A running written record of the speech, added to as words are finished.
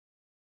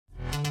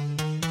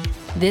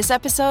This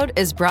episode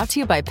is brought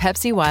to you by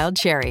Pepsi Wild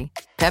Cherry.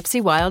 Pepsi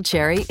Wild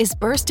Cherry is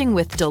bursting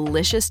with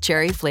delicious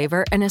cherry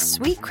flavor and a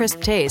sweet,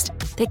 crisp taste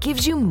that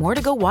gives you more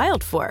to go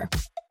wild for.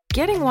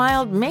 Getting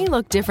wild may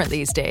look different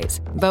these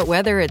days, but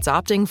whether it's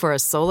opting for a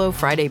solo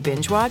Friday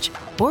binge watch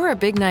or a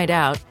big night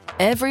out,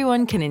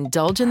 everyone can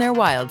indulge in their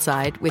wild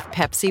side with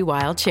Pepsi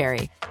Wild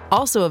Cherry.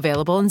 Also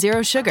available in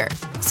Zero Sugar.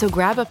 So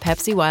grab a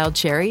Pepsi Wild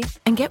Cherry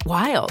and get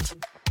wild.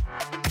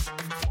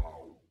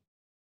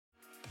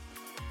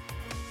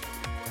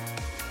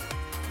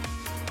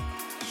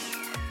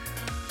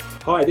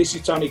 Hi, this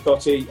is Tony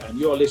Cottee, and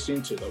you're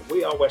listening to the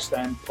We Are West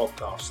Ham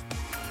podcast.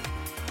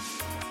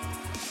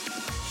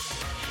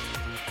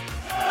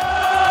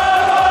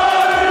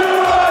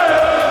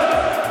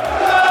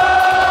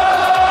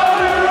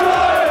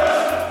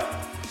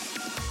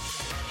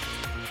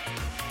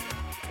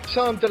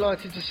 So I'm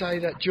delighted to say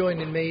that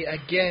joining me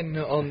again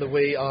on the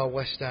We Are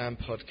West Ham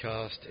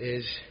podcast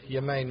is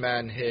your main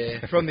man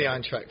here from the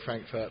Eintracht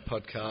Frankfurt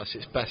podcast.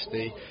 It's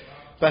Basti.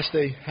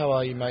 Basti, how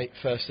are you, mate,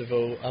 first of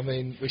all? I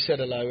mean, we said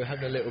hello, we're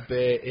having a little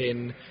beer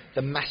in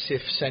the massive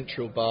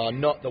Central Bar,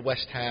 not the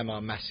West Ham, our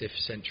massive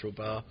Central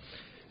Bar.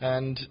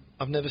 And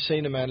I've never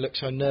seen a man look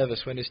so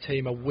nervous when his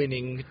team are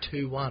winning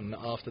 2-1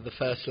 after the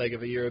first leg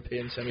of a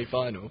European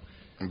semi-final.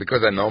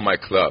 Because I know my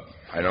club.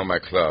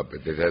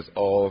 It has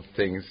all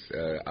things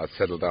are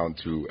settled down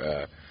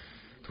to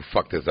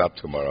fuck this up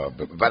tomorrow.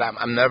 But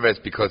I'm nervous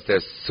because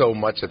there's so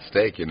much at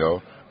stake, you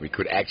know. We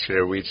could actually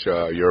reach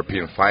a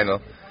European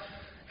final.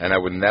 And I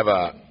would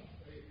never,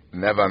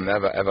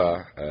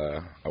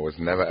 ever, I was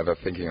never, ever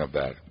thinking of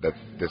that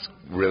this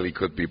really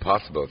could be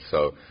possible.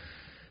 So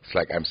it's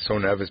like I'm so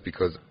nervous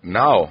because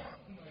now,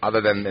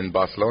 other than in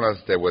Barcelona,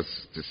 there was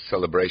this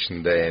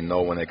celebration day and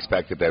no one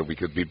expected that we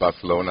could beat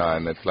Barcelona.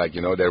 And it's like,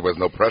 you know, there was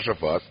no pressure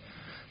for us.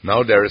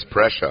 Now there is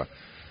pressure.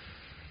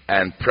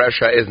 And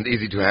pressure isn't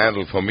easy to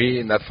handle for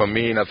me, not for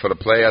the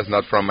players,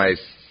 not from my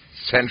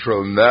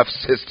central nerve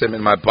system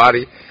in my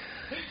body.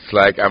 It's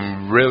like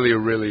I'm really,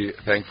 really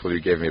thankful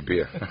you gave me a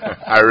beer.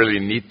 I really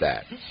need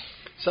that.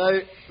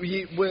 So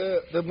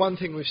the one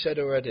thing we've said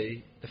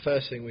already, the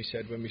first thing we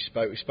said when we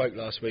spoke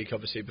last week,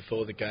 obviously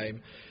before the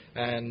game,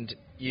 and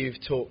you've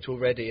talked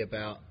already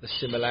about the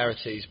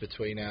similarities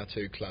between our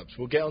two clubs.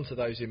 We'll get onto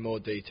those in more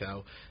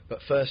detail, but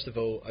first of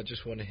all, I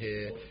just want to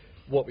hear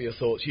what were your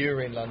thoughts. You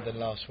were in London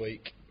last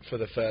week for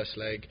the first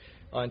leg.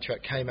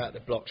 Eintracht came out the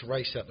blocks,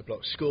 raced out the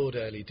blocks, scored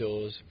early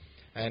doors,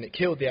 and it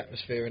killed the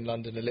atmosphere in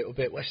London a little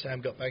bit. West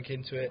Ham got back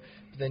into it,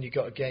 but then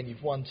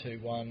you've won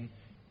 2-1.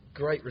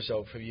 Great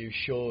result for you,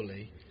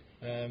 surely.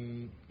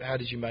 What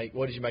did you make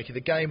of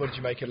the game? What did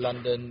you make of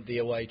London, the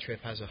away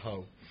trip as a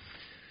whole?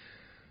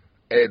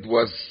 It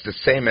was the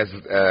same as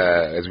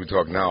we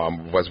talk now. I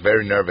was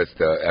very nervous.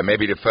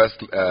 Maybe the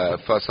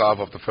first half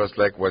of the first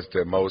leg was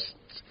the most.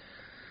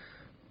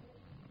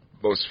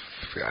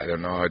 I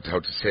don't know how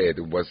to say it.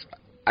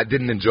 I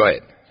didn't enjoy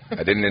it.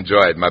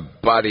 My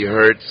body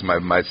hurts.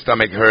 My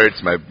stomach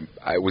hurts.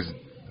 I was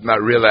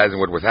not realizing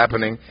what was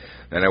happening.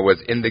 Then I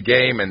was in the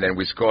game, and then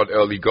we scored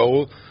early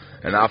goal.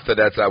 And after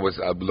that, I was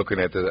looking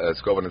at the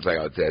score, and it's like,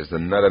 oh, there's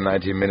another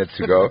 90 minutes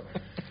to go.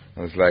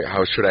 I was like,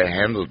 how should I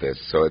handle this?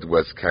 So it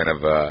was kind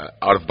of an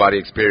out-of-body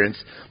experience.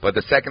 But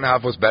the second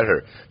half was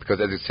better because,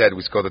 as you said,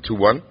 we scored a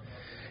 2-1.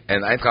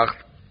 And Eintracht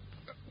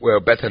were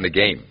better in the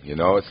game. You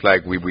know, it's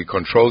like we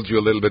controlled you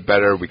a little bit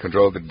better. We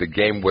controlled the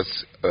game was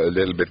a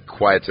little bit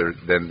quieter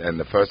than in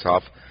the first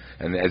half.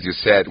 And as you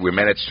said, we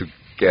managed to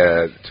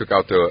took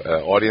out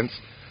the audience.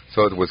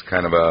 So it was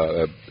kind of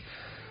a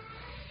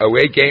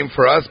away game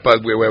for us,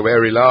 but we were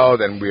very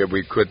loud and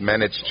we could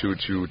manage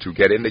to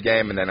get in the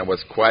game, and then I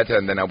was quieter,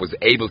 and then I was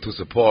able to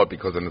support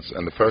because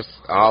in the first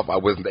half I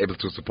wasn't able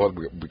to support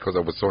because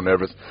I was so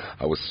nervous.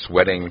 I was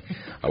sweating,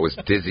 I was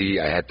dizzy,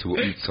 I had to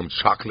eat some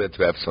chocolate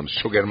to have some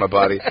sugar in my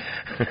body.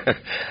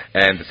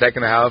 And the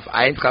second half,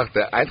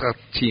 the Eintracht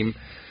team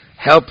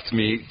helped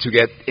me to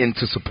get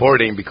into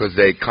supporting because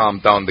they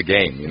calmed down the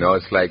game. You know,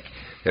 it's like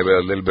they were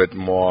a little bit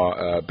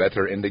more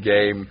better in the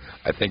game.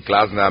 I think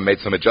Glasner made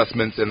some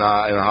adjustments in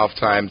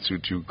halftime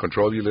to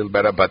control you a little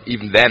better. But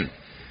even then,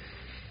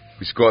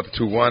 we scored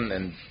 2-1,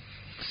 and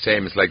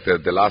same as like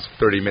the last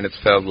 30 minutes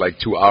felt like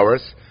 2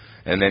 hours.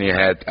 And then you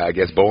had, I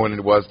guess, Bowen.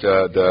 It was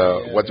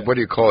what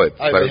do you call it?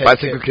 Like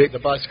bicycle kick. The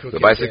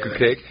bicycle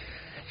kick.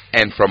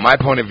 And from my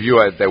point of view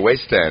at the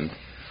waist stand,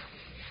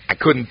 I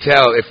couldn't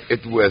tell if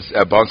it was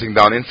bouncing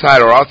down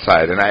inside or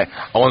outside, and I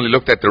only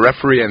looked at the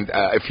referee, and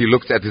if he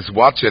looked at his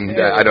watch, and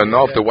I don't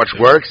know if the watch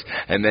works,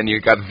 and then you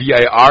got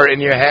VAR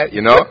in your head,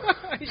 you know?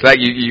 It's like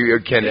you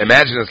can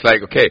imagine, it's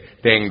like, okay,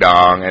 ding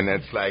dong, and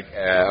it's like,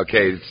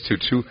 okay,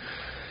 it's 2-2.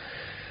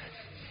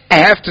 I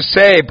have to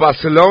say,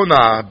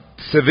 Barcelona,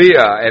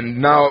 Sevilla, and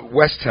now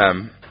West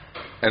Ham,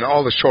 and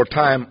all the short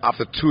time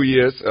after 2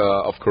 years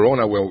of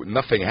Corona where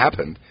nothing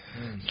happened,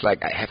 it's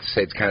like, I have to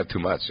say it's kind of too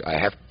much. I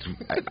have to.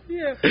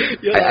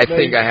 I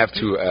think I have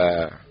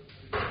to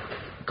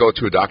go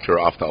to a doctor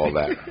after all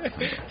that.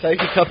 Take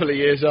a couple of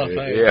years off.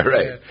 Yeah,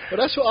 right. Yeah. Well,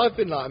 that's what I've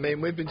been like. I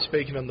mean, we've been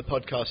speaking on the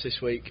podcast this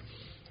week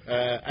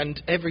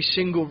And every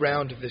single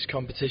round of this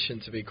competition,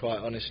 to be quite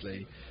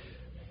honestly,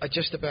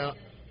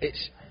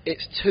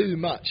 it's too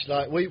much.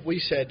 Like we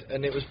said,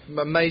 and it was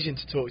amazing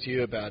to talk to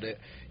you about it.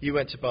 You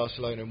went to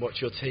Barcelona and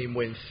watched your team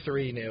win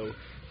 3-0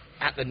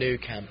 at the Nou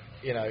Camp.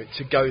 You know,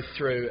 to go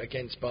through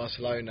against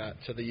Barcelona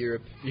to the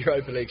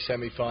Europa League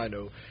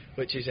semi-final,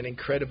 which is an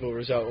incredible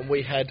result. And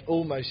we had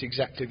almost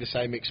exactly the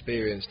same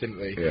experience, didn't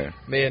we? Yeah.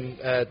 Me and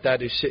Dad,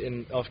 who's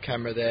sitting off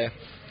camera there,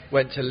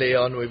 went to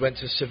Lyon, we went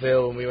to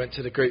Seville, and we went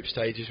to the group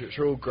stages, which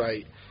were all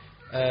great.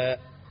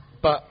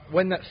 But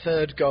when that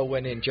third goal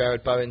went in,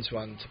 Jared Bowen's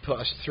one, to put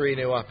us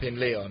 3-0 up in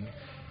Lyon,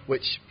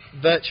 which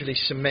virtually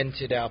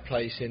cemented our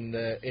place in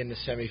the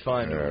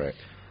semi-final. Right.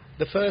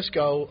 The first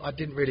goal, I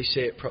didn't really see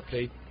it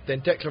properly.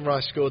 Then Declan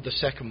Rice scored the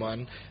second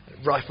one,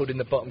 rifled in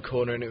the bottom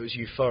corner, and it was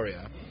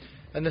euphoria.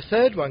 And the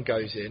third one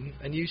goes in,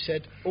 and you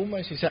said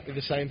almost exactly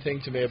the same thing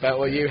to me about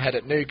what you had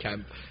at Nou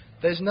Camp.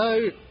 There's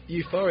no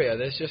euphoria.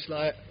 There's just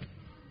like,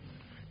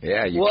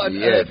 what on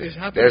earth is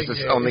happening there's this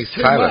here? only It's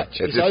too silence.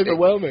 much. It's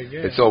overwhelming.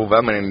 It's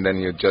overwhelming, and then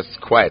you're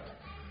just quiet.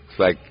 It's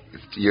like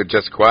you're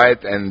just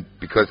quiet, and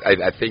because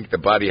I think the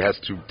body has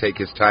to take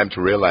his time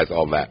to realize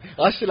all that.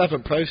 I still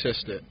haven't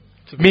processed it.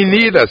 Me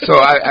neither. So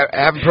I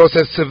haven't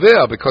processed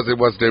Seville because it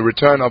was the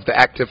return of the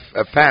active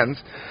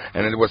fans,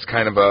 and it was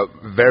kind of a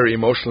very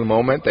emotional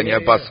moment. Then you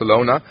have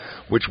Barcelona,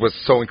 which was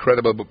so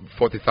incredible,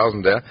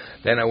 40,000 there.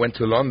 Then I went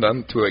to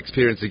London to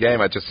experience the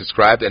game I just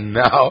described, and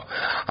now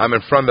I'm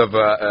in front of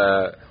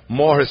a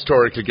more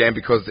historical game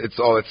because it's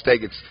all at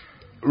stake. It's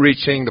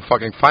reaching the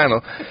fucking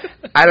final.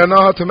 I don't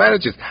know how to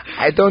manage it.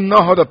 I don't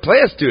know how the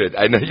players do it.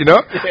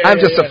 I'm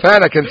just a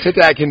fan. I can sit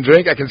there, I can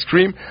drink, I can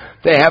scream.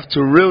 They have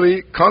to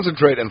really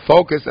concentrate and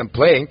focus and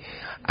playing.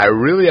 I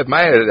really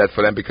admire that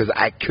for them because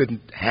I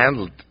couldn't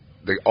handle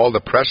all the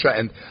pressure,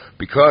 and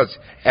because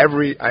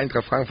every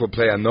Eintracht Frankfurt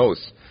player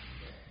knows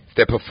if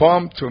they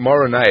perform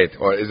tomorrow night,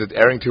 or is it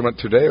airing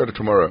today or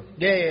tomorrow?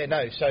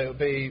 No. So it'll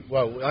be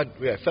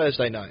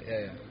Thursday night.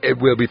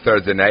 It will be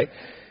Thursday night.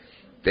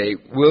 They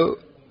will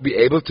be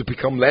able to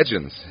become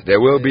legends. There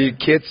will be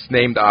kids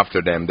named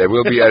after them. There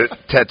will be a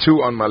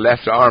tattoo on my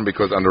left arm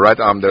because on the right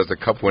arm there's a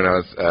cup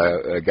winner,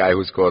 a guy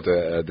who scored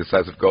a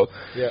decisive goal.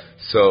 Yeah.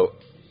 So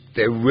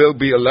there will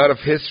be a lot of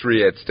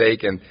history at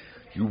stake, and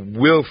you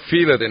will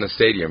feel it in a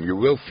stadium. You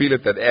will feel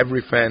it that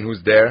every fan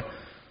who's there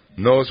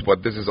knows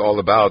what this is all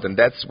about, and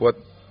that's what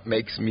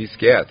makes me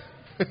scared.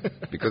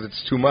 Because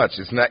it's too much.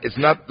 It's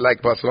not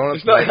like Barcelona.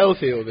 It's not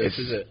healthy, all this,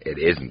 is it? It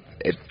isn't.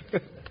 It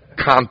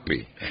can't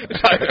be.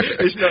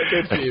 It's not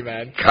good for you,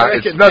 man.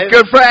 It's not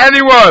good for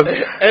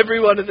anyone. Every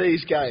one of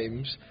these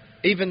games,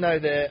 even though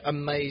they're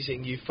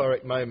amazing,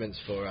 euphoric moments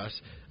for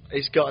us,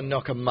 it's got to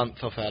knock a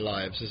month off our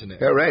lives, isn't it?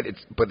 Yeah, right.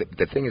 But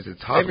the thing is,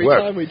 it's hard Every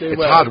work. Time we do it's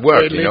well, hard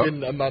work, we're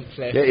leaving a month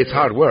left. Yeah, it's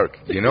hard work.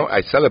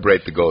 I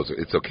celebrate the goals.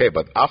 It's okay,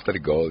 but after the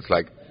goal, it's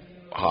like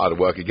hard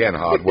work again,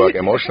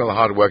 emotional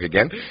hard work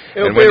again.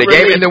 And when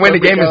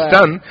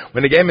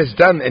the game is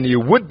done, and you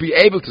would be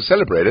able to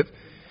celebrate it,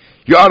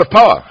 you're out of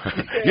power.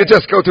 You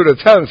just go to the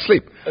hotel and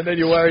sleep. And then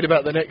you're worried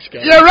about the next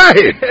game. Yeah,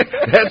 right.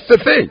 That's the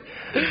thing.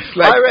 It's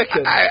like, I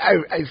reckon.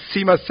 I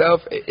see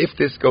myself, if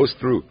this goes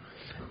through,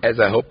 as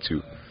I hope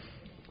to,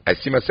 I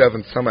see myself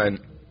in summer in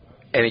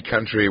any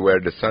country where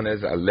the sun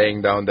is,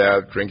 laying down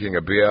there, drinking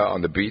a beer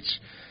on the beach.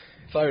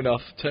 Phone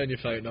off. Turn your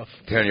phone off.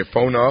 Turn your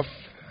phone off,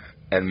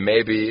 and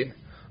maybe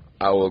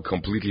I will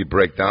completely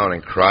break down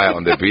and cry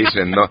on the beach,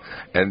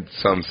 and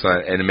some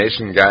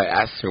animation guy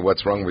asks me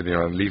what's wrong with you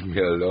and leave me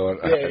alone.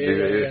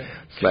 Yeah.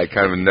 It's like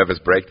kind of a nervous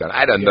breakdown.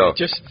 I don't know.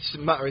 Just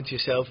muttering to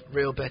yourself,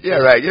 Real Betis. Yeah,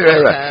 right. You're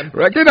right.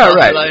 Right. You're not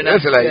right.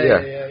 It's like,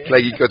 It's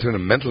like you go to a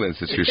mental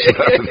institution.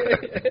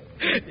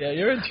 Yeah,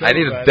 you're in trouble. I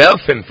need a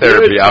dolphin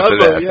therapy after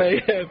that.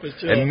 Yeah, for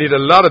sure. And need a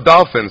lot of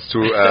dolphins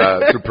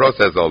to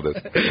process all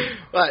this.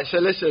 Right. So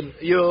listen,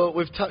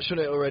 we've touched on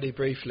it already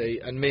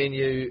briefly, and me and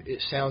you,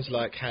 it sounds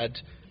like, had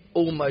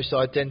almost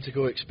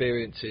identical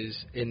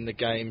experiences in the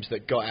games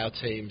that got our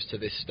teams to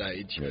this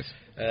stage. Yes.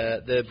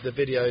 The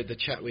video, the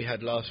chat we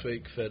had last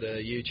week for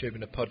the YouTube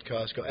and the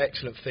podcast got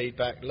excellent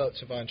feedback.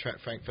 Lots of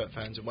Eintracht Frankfurt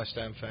fans and West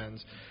Ham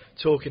fans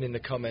talking in the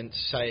comments,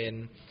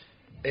 saying,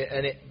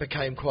 and it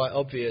became quite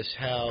obvious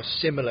how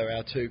similar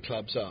our two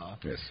clubs are.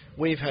 Yes.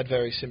 We've had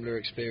very similar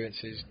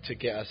experiences to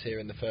get us here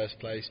in the first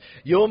place.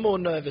 You're more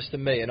nervous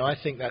than me, and I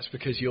think that's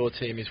because your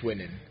team is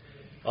winning.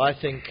 I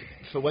think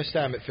for West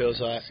Ham it feels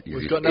like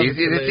we've got nothing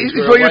to lose. It's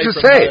easy for you to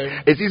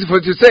say. It's easy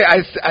for you to say.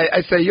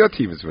 I say your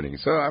team is winning.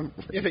 So I'm.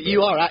 Yeah, but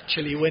you are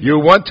actually winning. You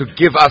want to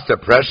give us the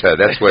pressure.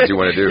 That's what you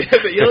want to do. Yeah,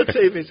 but your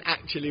team is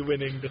actually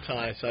winning the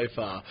tie so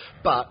far.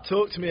 But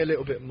talk to me a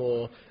little bit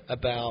more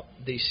about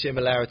the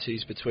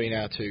similarities between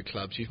our two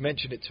clubs. You've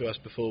mentioned it to us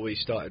before we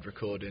started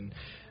recording,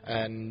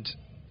 and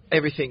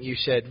everything you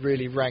said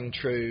really rang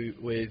true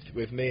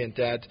with me and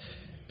Dad,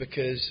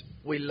 because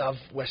we love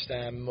West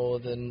Ham more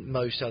than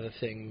most other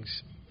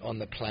things on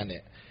the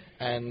planet.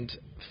 And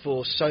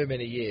for so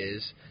many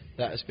years,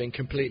 that has been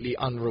completely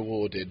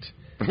unrewarded.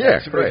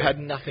 Yeah, so right. We've had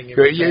nothing in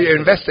return. You're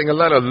investing a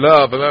lot of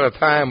love, a lot of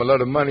time, a lot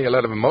of money, a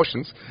lot of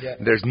emotions. Yeah.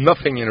 There's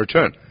nothing in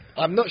return.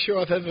 I'm not sure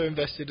I've ever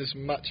invested as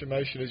much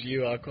emotion as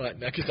you are quite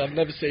now, because I've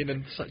never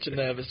seen such a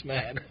nervous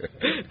man.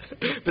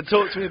 But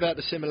talk to me about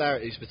the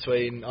similarities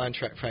between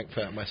Eintracht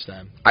Frankfurt and West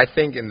Ham. I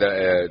think in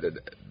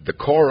the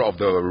core of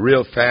the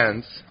real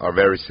fans are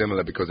very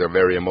similar because they're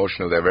very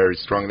emotional, they're very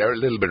strong, they're a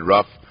little bit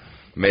rough,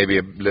 maybe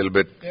a little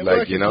bit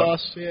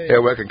class,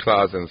 working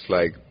class, and it's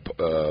like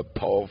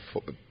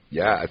powerful.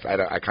 Yeah,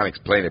 I can't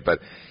explain it, but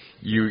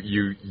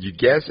you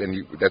guess,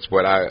 and that's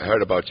what I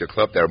heard about your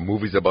club. There are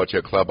movies about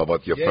your club,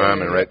 about your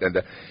firm,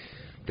 and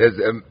there's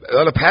a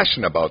lot of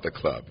passion about the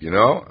club, you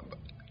know.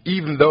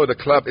 Even though the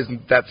club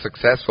isn't that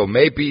successful,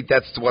 maybe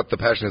that's what the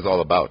passion is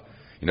all about,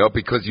 you know,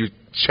 because you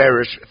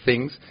cherish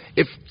things.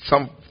 If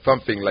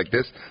something like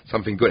this,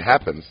 something good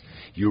happens,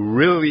 you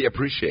really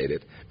appreciate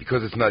it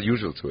because it's not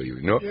usual to you,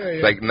 you know?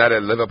 It's like not a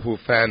Liverpool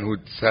fan who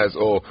says,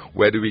 oh,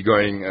 where do we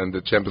going in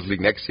the Champions League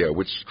next year?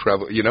 Which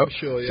travel, you know?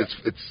 Sure, yeah.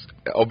 It's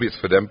obvious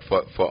for them.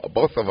 For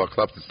both of our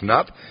clubs, it's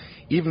not.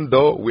 Even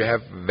though we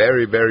have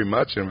very, very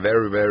much and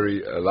very,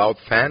 very loud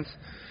fans.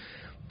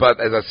 But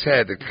as I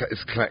said,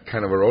 it's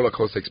kind of a roller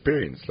coaster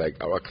experience. Like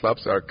our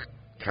clubs are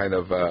kind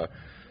of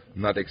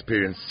not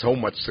experienced so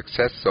much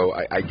success. So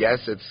I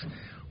guess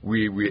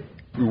we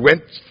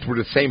went through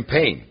the same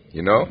pain,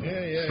 you know?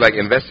 It's like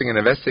investing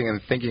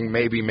and thinking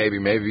maybe,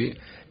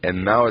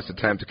 and now is the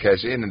time to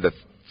cash in. And the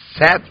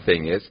sad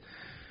thing is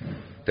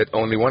that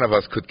only one of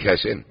us could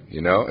cash in,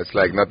 you know? It's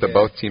like not that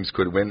both teams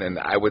could win, and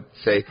I would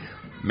say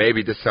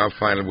maybe this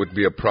final would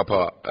be a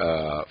proper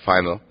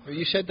final. Well,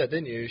 you said that,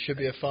 didn't you? It should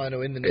be a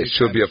final in the new It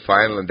should be a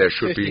final, and there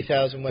should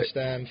 50,000 West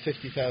Ham,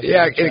 50,000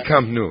 Yeah, in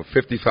Camp Nou,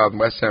 50,000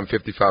 West Ham,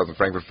 50,000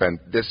 Frankfurt fans.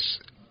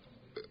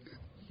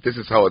 This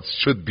is how it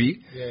should be,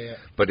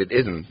 but it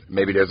isn't.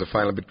 Maybe there's a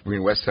final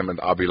between West Ham and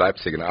RB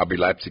Leipzig, and RB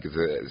Leipzig is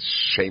a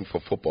shame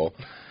for football.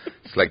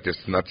 It's like there's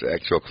not an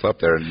actual club.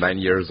 They're 9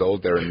 years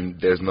old.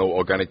 There's no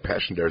organic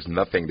passion. There's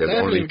nothing. They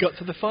haven't even got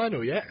to the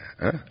final yet.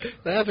 Huh?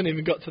 They haven't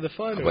even got to the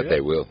final but yet.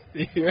 They will.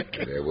 You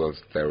reckon? They will.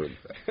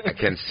 I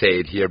can't say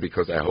it here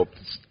because I hope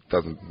this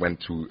doesn't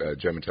went to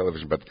German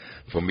television, but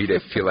for me they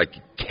feel like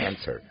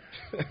cancer.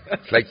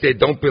 It's like they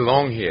don't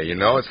belong here, you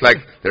know? It's like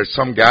there's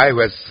some guy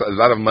who has a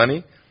lot of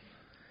money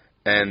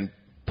and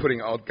putting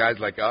out guys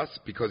like us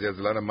because he has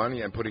a lot of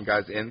money and putting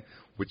guys in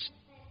which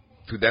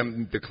to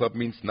them the club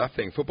means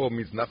nothing. Football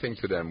means nothing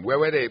to them. Where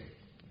were they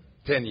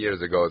 10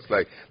 years ago? It's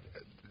like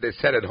they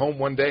sat at home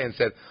one day and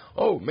said,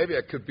 oh, maybe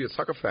I could be a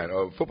soccer fan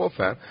or a football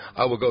fan.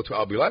 I will go to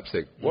RB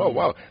Leipzig. Whoa,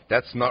 wow.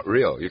 That's not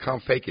real. You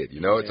can't fake it. You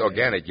know, it's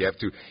organic. You have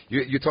to,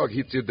 you talk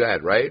to your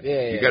dad, right?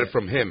 You got it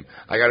from him.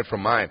 I got it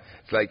from mine.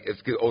 It's like,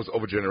 it's also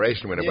over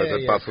generation. When I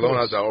was at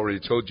Barcelona, as I already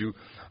told you,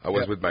 I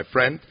was with my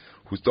friend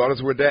whose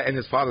daughters were there and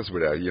his fathers were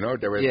there. You know,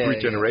 there were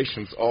three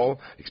generations all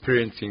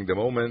experiencing the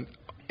moment,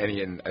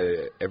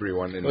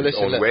 everyone in his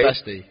own way.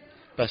 Basti,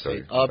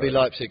 RB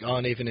Leipzig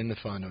aren't even in the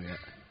final yet.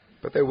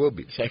 But they will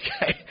be. It's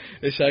okay.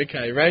 It's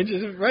okay.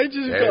 Rangers have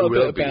got a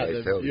bit about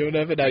them. You'll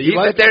never know.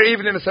 They're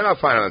even in the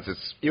semi-finals.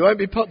 You won't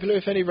be popular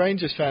if any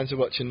Rangers fans are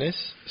watching this.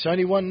 It's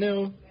only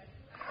 1-0.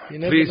 You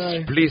never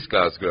know. Please,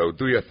 Glasgow,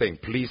 do your thing.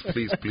 Please.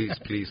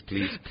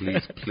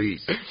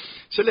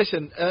 So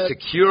listen.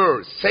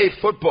 Secure, safe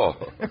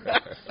football.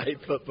 Safe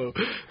football.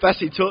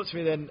 Basti, talk to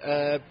me then.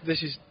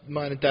 This is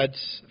mine and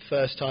Dad's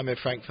first time in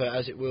Frankfurt,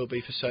 as it will be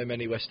for so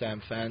many West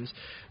Ham fans.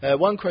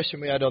 One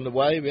question we had on the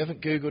way, we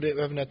haven't Googled it,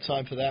 we haven't had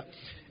time for that.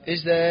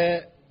 Is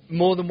there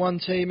more than one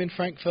team in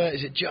Frankfurt?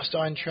 Is it just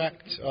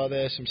Eintracht? Are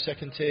there some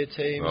second-tier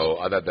teams? No,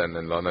 other than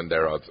in London,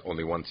 there is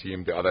only one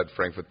team. The other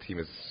Frankfurt team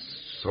is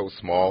so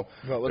small.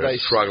 They're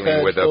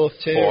struggling with a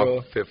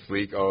fourth, fifth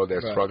league. Oh,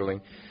 they're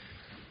struggling.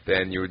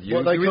 Then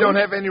we don't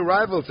have any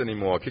rivals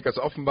anymore. Kickers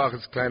Offenbach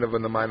is kind of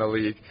in the minor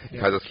league.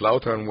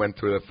 Kaiserslautern went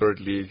to the third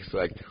league. It's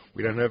like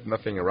we don't have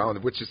nothing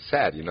around, which is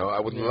sad. You know,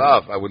 I would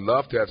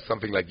love to have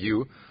something like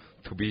you,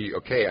 to be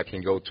okay. I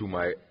can go to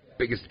my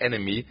biggest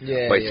enemy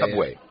by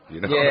subway.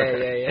 You know.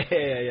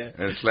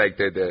 And it's like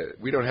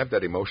we don't have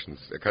that emotions.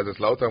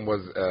 Kaiserslautern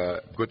was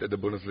good at the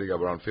Bundesliga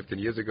around 15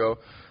 years ago.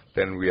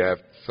 Then we have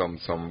some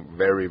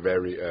very,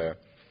 very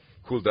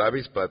cool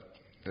derbies, but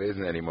it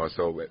isn't anymore.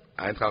 So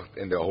Eintracht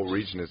in the whole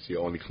region is the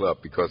only club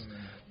because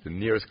the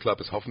nearest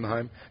club is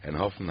Hoffenheim, and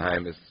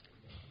Hoffenheim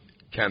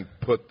can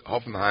put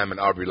Hoffenheim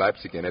and RB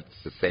Leipzig in it.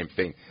 It's the same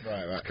thing.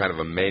 It's kind of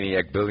a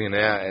maniac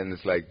billionaire, and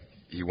it's like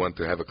he wants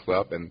to have a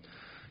club, and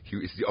he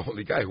is the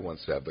only guy who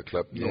wants to have the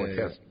club. No one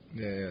cares.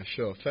 Yeah,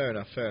 sure. Fair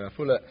enough.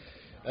 Well, look,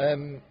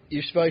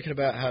 you've spoken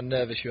about how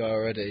nervous you are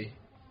already,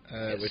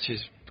 which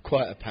is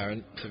quite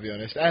apparent, to be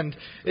honest, and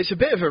it's a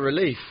bit of a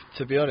relief,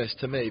 to be honest,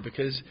 to me,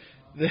 because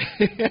I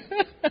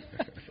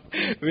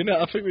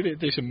think we need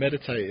to do some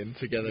meditating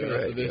together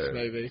after this,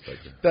 maybe.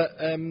 Exactly. But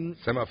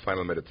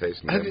semi-final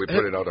meditation, and we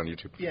put it out on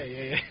YouTube.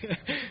 Yeah.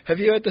 Have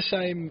you had the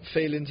same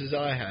feelings as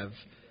I have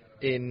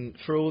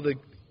for all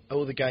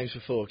the games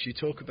before? Because you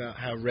talk about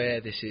how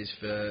rare this is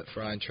for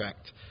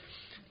Eintracht.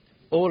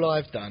 All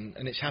I've done,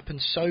 and it's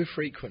happened so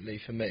frequently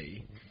for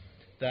me,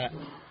 that.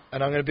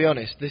 And I'm going to be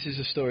honest, this is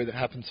a story that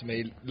happened to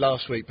me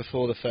last week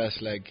before the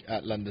first leg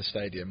at London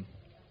Stadium.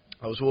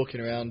 I was walking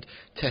around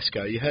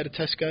Tesco. You heard of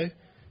Tesco?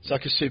 It's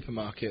like a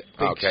supermarket,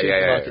 big Okay,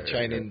 supermarket yeah.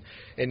 chain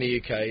in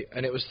the UK.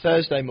 And it was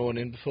Thursday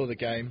morning before the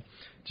game.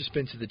 Just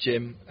been to the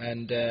gym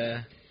and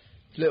a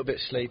little bit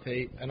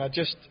sleepy. And I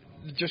just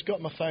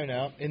got my phone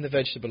out in the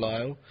vegetable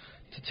aisle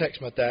to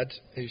text my dad,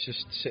 who's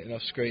just sitting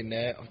off screen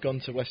there. I've gone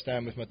to West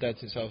Ham with my dad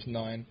since I was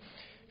 9.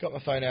 Got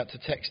my phone out to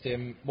text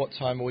him, what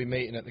time are we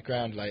meeting at the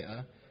ground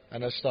later?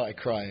 And I started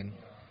crying.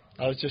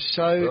 I was just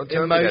so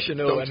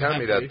emotional and happy. Don't tell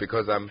me that,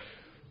 because I'm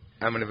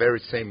in the very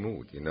same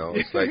mood, you know.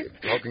 It's like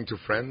talking to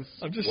friends.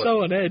 I'm just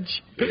so on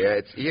edge. Yeah,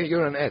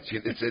 you're on edge.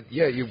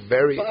 You're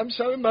very. But I'm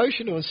so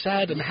emotional and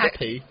sad and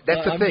happy.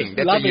 That's the thing.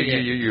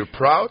 You're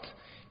proud,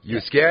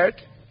 you're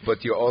scared,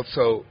 but you're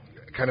also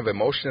kind of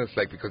emotional. It's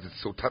like, because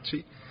it's so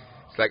touchy.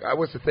 It's like, I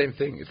was the same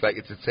thing. It's like,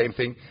 it's the same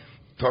thing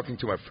talking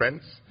to my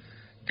friends,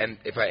 and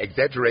if I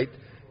exaggerate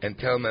and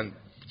tell them,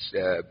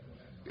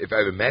 if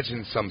I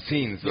imagine some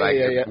scenes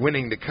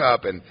winning the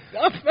cup and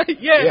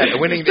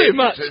winning too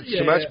much. It's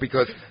too much,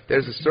 because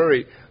there's a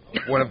story.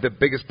 One of the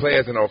biggest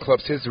players in our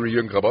club's history,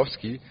 Jürgen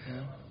Grabowski,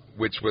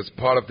 which was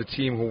part of the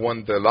team who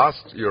won the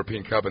last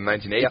European Cup in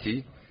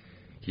 1980.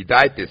 He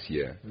died this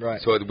year,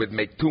 so it would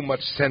make too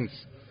much sense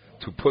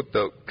to put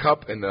the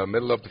cup in the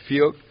middle of the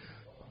field,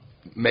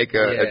 make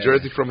a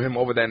jersey from him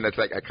over there, and it's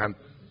like, I can't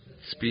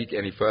speak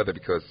any further,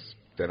 because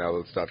then I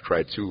will start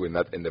crying too, and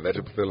not in the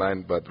vegetable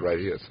line, but right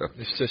here. So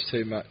it's just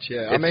too much.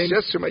 Yeah, it's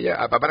just too much.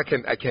 Yeah, but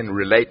I can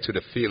relate to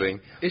the feeling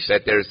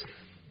that there's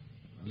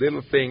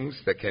little things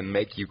that can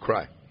make you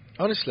cry.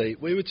 Honestly,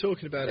 we were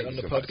talking about it on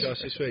the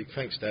podcast this week.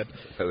 Thanks, Dad.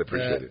 I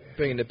appreciate it.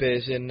 Bringing the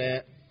beers in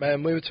there.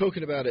 We were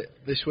talking about it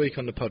this week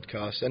on the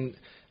podcast, and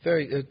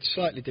a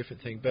slightly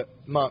different thing, but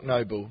Mark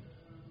Noble,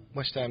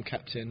 West Ham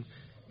captain,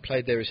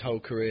 played there his whole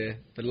career,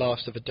 the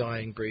last of a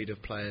dying breed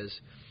of players,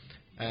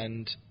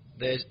 and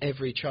there's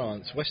every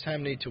chance West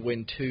Ham need to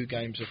win 2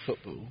 games of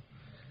football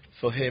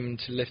for him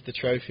to lift the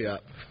trophy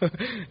up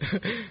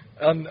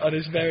on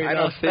his very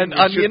last. And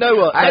you know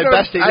what? I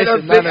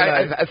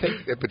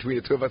think that between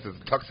the two of us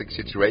it's a toxic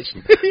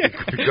situation.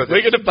 Because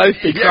we're going to both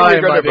be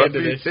crying by the end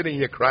of this. Sitting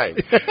here crying.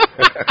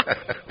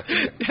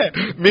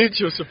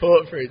 Mutual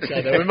support for each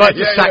other. We might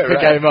just sack the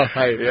game off.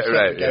 Hey,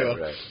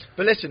 right.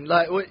 But listen,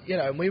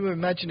 we were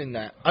imagining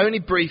that only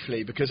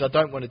briefly, because I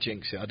don't want to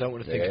jinx it. I don't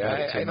want to think about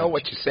it too much. I know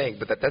what you're saying,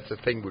 but that's the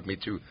thing with me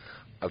too.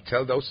 I'll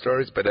tell those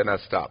stories, but then I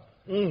stop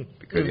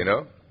because you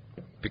know.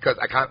 Because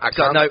I can't. I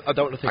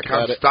don't want to think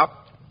about it.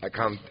 Stop. I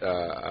can't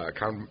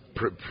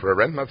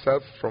prevent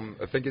myself from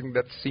thinking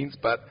that scenes,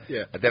 but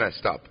then I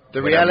stop.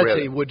 The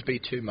reality would be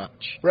too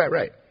much.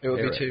 Right. It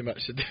would be too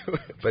much to do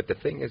with. But the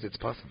thing is, it's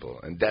possible,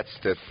 and that's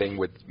the thing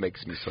which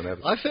makes me so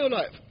nervous. I feel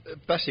like,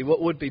 Bassi,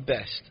 what would be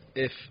best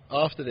if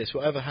after this,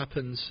 whatever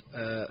happens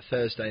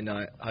Thursday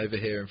night over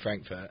here in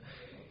Frankfurt,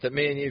 that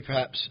me and you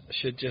perhaps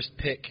should just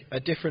pick a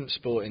different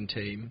sporting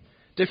team.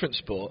 Different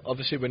sport.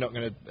 Obviously, we're not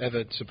going to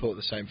ever support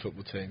the same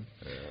football team,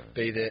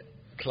 be it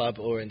club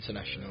or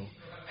international.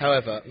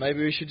 However, maybe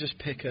we should just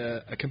pick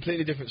a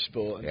completely different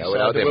sport and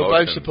decide that we'll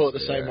both support the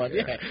same one.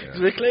 Because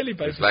we're clearly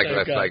both the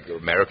same guy. Like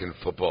American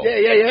football.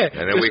 Yeah.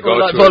 And then we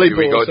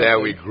go there,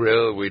 we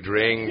grill, we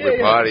drink, we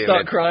party,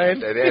 start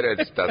crying. And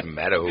it doesn't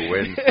matter who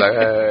wins.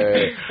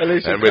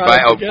 And we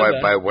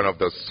buy one of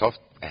those soft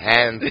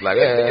hands, like.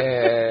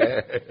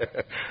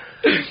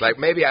 Like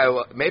maybe I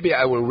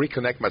will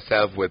reconnect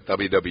myself with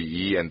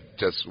WWE and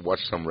just watch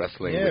some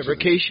wrestling. Yeah,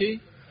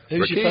 Rikishi.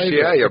 Who's your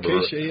favorite?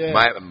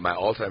 Rikishi, My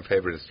all-time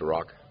favorite is The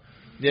Rock.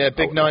 Yeah,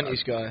 big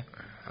 90s guy.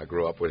 I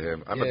grew up with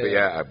him. I'm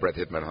Bret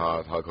Hitman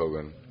Hart, Hulk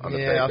Hogan,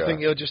 Undertaker. Yeah, I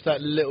think you're just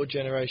that little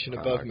generation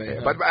above me.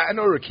 Huh? But I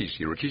know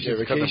Rikishi.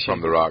 Rikishi is coming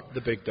from The Rock.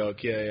 The big dog,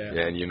 Yeah,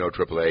 and you know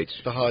Triple H.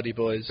 The Hardy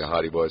Boys.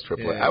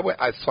 Triple H.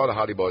 I saw the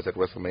Hardy Boys at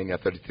WrestleMania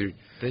 33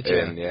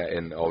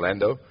 in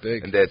Orlando.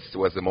 Big. And that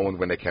was the moment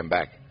when they came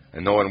back.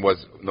 And no one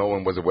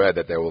was aware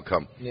that they will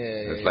come.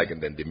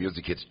 And then the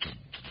music hits,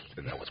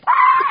 and that was.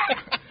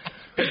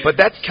 But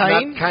that's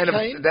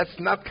that's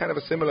not kind of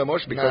a similar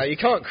emotion, because you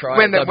can't cry.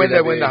 When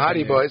the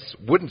Hardy Boys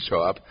wouldn't show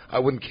up, I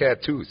wouldn't care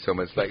too. So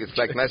it's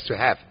like nice to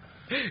have.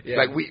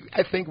 Like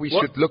I think we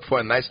should look for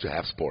a nice to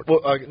have sport.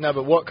 Well, no,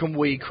 but what can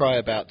we cry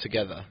about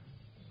together?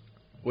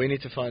 We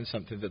need to find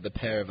something that the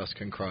pair of us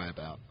can cry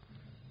about.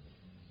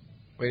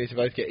 We need to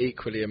both get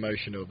equally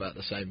emotional about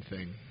the same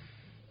thing.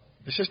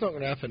 It's just not going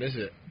to happen, is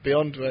it?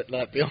 Beyond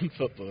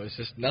football, it's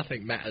just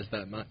nothing matters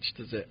that much,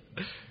 does it?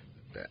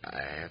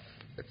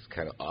 It's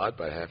kind of odd,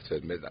 but I have to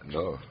admit that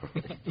no.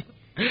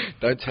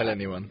 Don't tell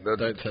anyone.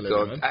 Don't tell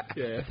anyone.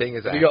 The thing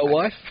is, have you got a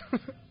wife?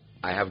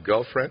 I have a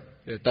girlfriend.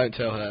 Yeah, don't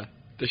tell her.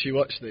 Does she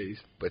watch these?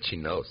 But she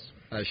knows.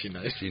 Oh, she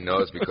knows. She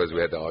knows, because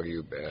we had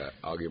the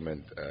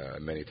argument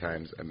many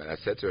times. And I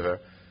said to her,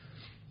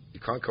 you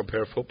can't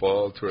compare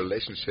football to a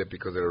relationship,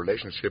 because in a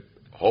relationship,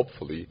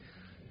 hopefully,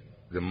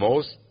 the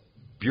most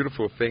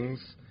beautiful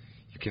things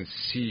you can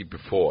see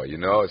before. You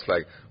know, it's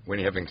like when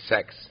you're having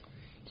sex,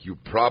 you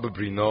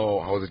probably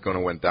know how it's going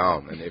to went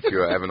down. And if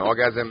you have an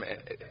orgasm,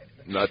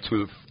 not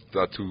too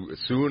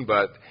soon,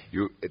 but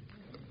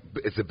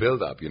it's a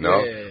build-up, you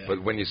know. Yeah.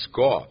 But when you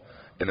score,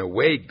 an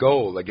away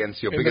goal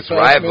against your biggest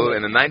rival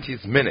in the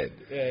 90th minute.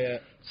 Yeah.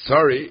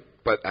 Sorry,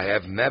 but I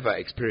have never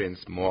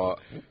experienced more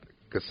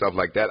good stuff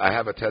like that. I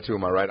have a tattoo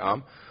on my right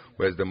arm,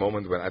 whereas the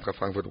moment when Eintracht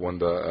Frankfurt won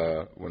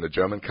the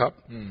German Cup,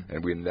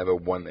 and we never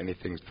won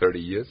anything 30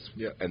 years,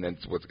 and then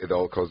it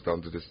all goes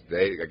down to this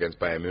day against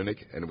Bayern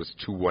Munich, and it was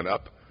 2-1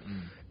 up.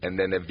 And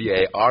then a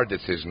VAR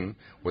decision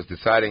was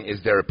deciding,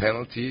 is there a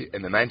penalty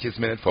in the 90th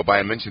minute for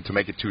Bayern München to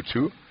make it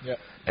 2-2? Yeah.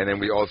 And then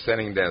we all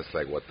standing there, it's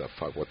like, what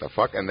the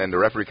fuck? And then the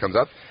referee comes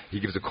up, he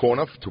gives a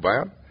corner to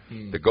Bayern.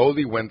 The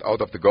goalie went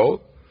out of the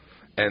goal,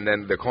 and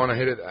then the corner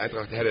hit it,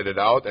 Eintracht headed it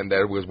out, and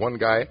there was one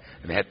guy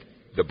and had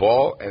the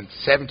ball and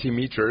 70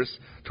 meters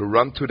to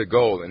run to the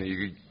goal, and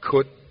you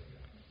could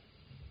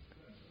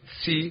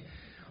see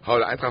how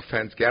the Eintracht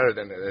fans gathered,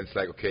 and it's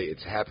like, okay,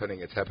 it's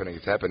happening,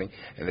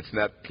 and it's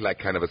not like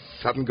kind of a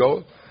sudden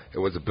goal. It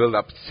was a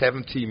build-up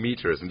 70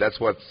 meters, and that's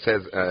what it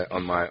says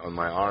on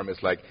my arm.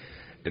 It's like,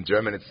 in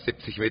German, it's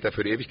 70 Meter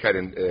für die Ewigkeit,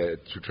 and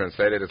to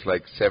translate it, it's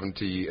like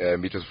 70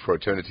 meters for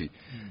eternity.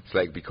 It's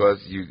like,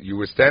 because you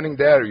were standing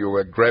there, you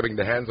were grabbing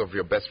the hands of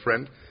your best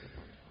friend,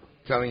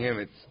 telling him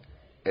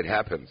it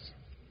happens.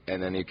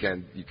 And then you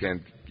can,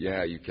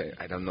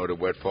 I don't know the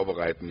word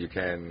vorbereiten, you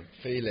can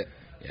feel it.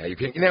 Yeah, you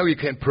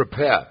can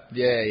prepare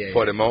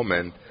for the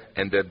moment.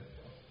 And the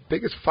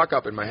biggest fuck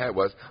up in my head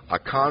was, I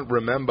can't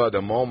remember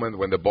the moment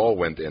when the ball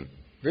went in.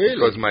 Really?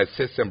 Because my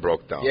system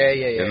broke down. Yeah.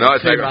 You know,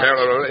 it's like,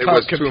 it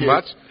was too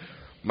much.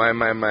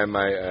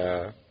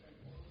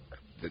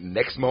 The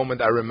next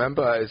moment I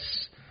remember is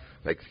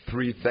like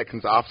 3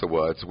 seconds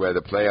afterwards, where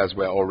the players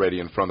were already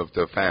in front of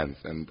the fans,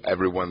 and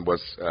everyone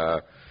was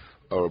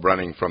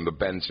running from the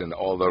bench, and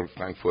all the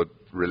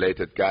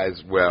Frankfurt-related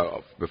guys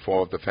were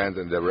before the fans,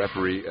 and the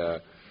referee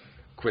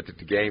quitted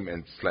the game,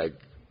 and it's like,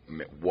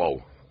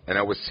 whoa. And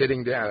I was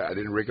sitting there, I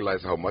didn't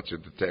realize how much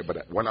it would take,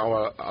 but 1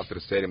 hour after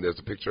the stadium, there's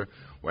a picture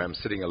where I'm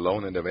sitting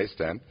alone in the away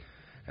stand,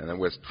 and I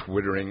was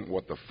twittering,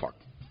 what the fuck.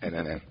 And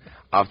then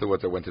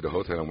afterwards, I went to the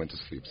hotel and went to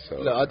sleep. So,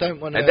 look, I don't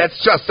want to. And that's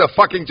just a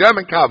fucking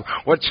German Cup.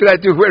 What should I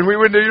do when we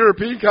win the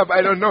European Cup?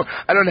 I don't know.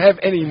 I don't have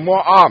any more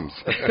arms.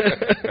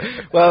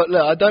 Well,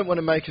 look, I don't want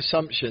to make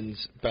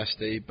assumptions,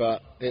 Basti,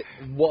 but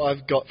what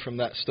I've got from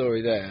that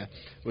story there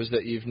was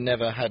that you've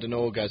never had an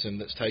orgasm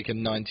that's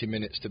taken 90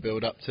 minutes to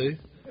build up to.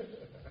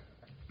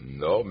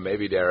 No,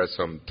 maybe there are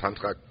some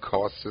tantra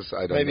courses.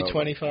 I don't know. Maybe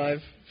 25,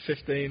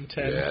 15,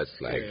 10. Yeah, it's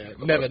like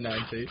never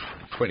 90.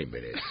 20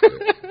 minutes.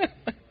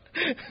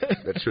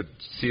 That should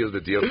seal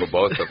the deal for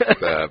both of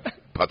the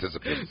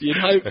participants. You'd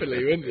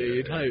hopefully, wouldn't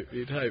you?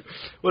 You'd hope.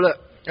 Well, look,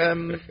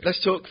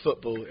 let's talk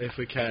football if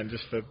we can,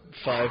 just for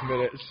 5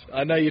 minutes.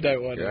 I know you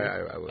don't want to.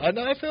 Yeah, I will.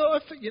 I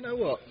feel, you know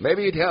what?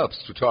 Maybe it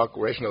helps to talk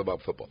rational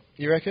about football.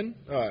 You reckon?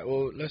 All right.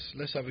 Well,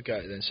 let's have a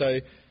go then. So,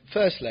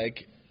 first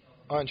leg,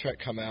 Eintracht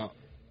come out.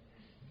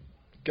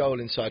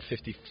 Goal inside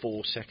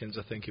 54 seconds,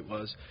 I think it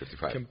was.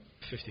 55.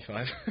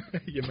 55.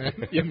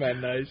 your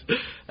man knows.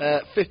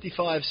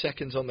 55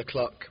 seconds on the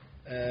clock.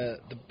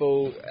 The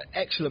ball,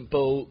 excellent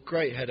ball,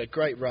 great header,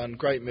 great run,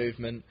 great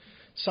movement.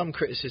 Some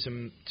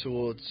criticism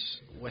towards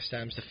West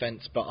Ham's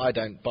defence, but I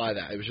don't buy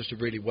that. It was just a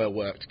really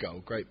well-worked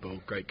goal. Great ball,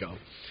 great goal.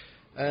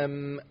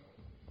 And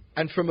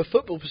from a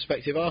football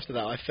perspective after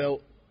that, I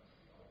felt,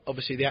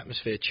 obviously the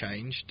atmosphere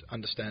changed,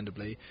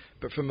 understandably,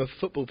 but from a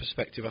football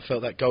perspective, I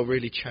felt that goal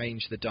really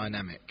changed the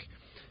dynamic.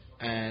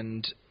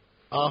 And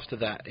after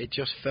that, it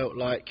just felt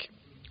like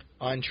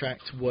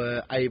Eintracht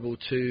were able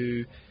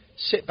to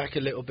sit back a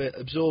little bit,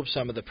 absorb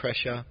some of the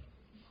pressure,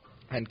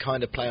 and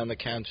kind of play on the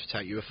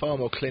counter-attack. You were far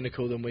more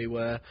clinical than we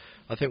were.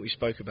 I think we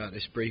spoke about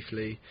this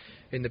briefly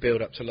in the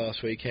build-up to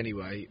last week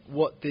anyway.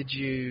 Did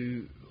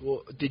you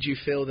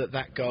feel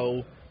that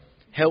goal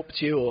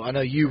helped you, or I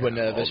know you were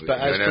nervous, but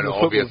as from a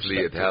football obviously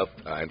it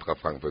helped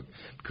Eintracht Frankfurt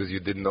because you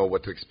didn't know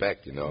what to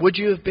expect, you know. Would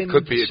you have been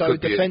so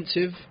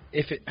defensive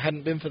if it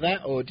hadn't been for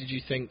that, or did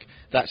you think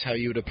that's how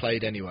you would have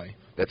played anyway?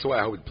 That's why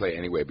I would play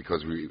anyway,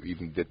 because we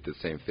even did the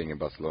same thing in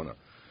Barcelona.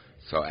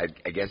 So I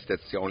guess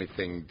that's the only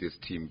thing this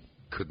team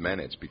could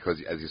manage, because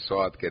as you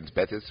saw it against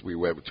Betis, we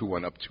were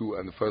 2-1 up 2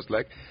 on the first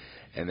leg,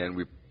 and then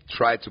we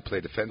tried to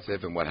play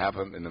defensive, and what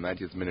happened in the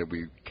 90th minute,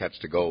 we catch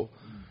the goal.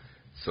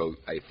 So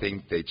I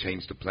think they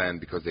changed the plan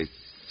because they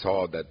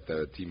saw that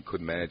the team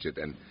couldn't manage it.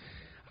 And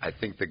I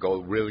think the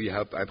goal really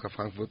helped Eintracht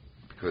Frankfurt,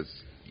 because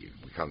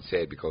we can't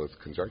say it because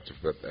it's conjunctive,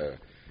 but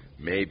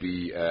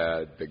maybe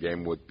the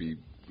game would be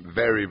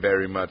very,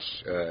 very much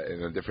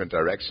in a different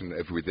direction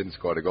if we didn't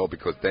score the goal,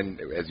 because then,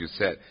 as you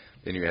said,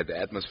 then you had the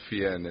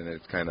atmosphere, and then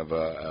it's kind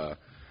of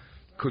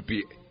could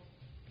be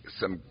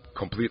some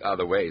complete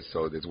other way.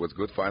 So this was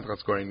good for Eintracht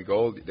scoring the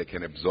goal. They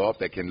can absorb,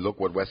 they can look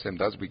what West Ham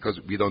does, because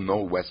we don't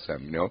know West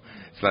Ham, you know.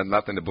 It's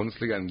not in the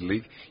Bundesliga and the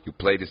league. You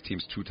play these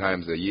teams 2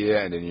 times a year,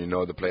 and then you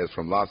know the players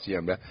from last year.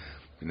 And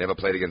we never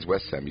played against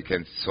West Ham. You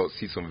can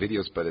see some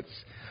videos, but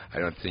I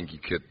don't think you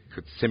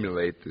could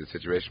simulate the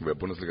situation where a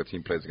Bundesliga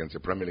team plays against a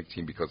Premier League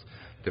team, because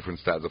different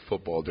styles of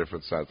football,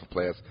 different styles of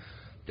players.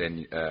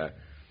 Then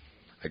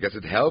I guess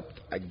it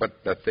helped,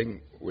 but the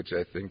thing which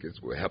I think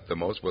helped the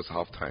most was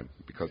halftime,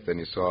 because then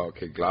you saw,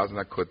 okay,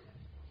 Glasner could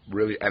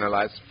really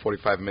analyze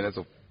 45 minutes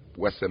of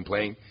West Ham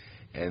playing,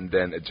 and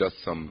then adjust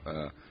some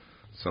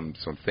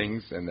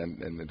things,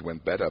 and it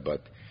went better.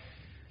 But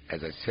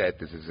as I said,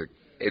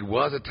 it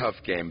was a tough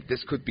game.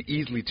 This could be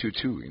easily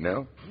 2-2, you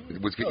know?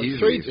 It was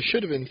easily. It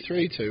should have been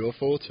 3-2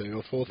 or 4-2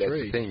 or 4-3. That's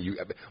the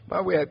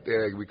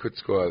thing. We could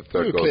score a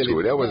third goal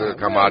too. That was a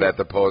come out at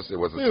the post. It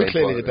was the same. We were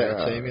clearly the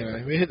better team, you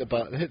know. We hit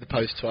the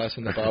post twice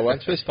and the bar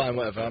once. But it's fine,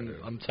 whatever.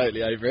 I'm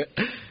totally over it.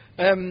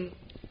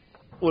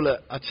 Well,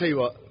 look, I'll tell you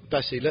what,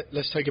 Bessie,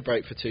 let's take a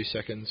break for 2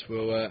 seconds.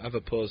 We'll have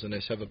a pause on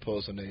this, have a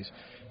pause on these.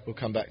 We'll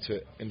come back to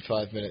it in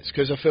 5 minutes,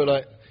 because I feel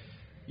like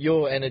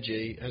your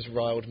energy has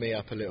riled me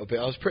up a little bit.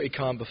 I was pretty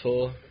calm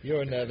before.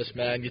 You're a nervous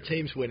man. Your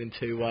team's winning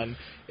 2-1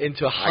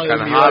 into a home I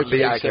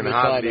can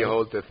hardly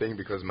hold the thing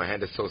because my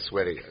hand is so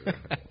sweaty.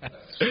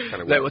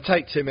 Look, we'll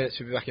take 2 minutes.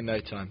 We'll be back in no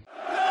time.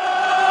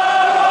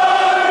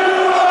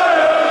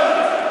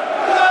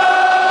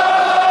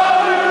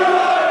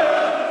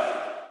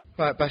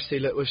 Right, Basti,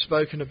 look, we've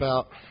spoken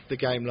about the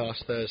game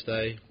last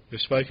Thursday.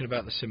 We've spoken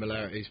about the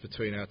similarities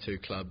between our two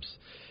clubs.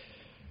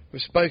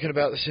 We've spoken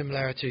about the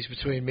similarities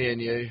between me and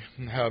you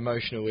and how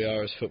emotional we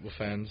are as football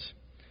fans.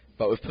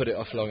 But we've put it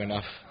off long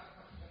enough.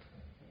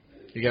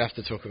 You're going to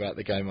have to talk about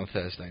the game on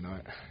Thursday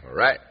night. All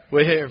right.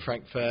 We're here in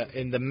Frankfurt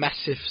in the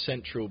Massif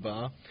Central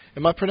Bar.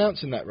 Am I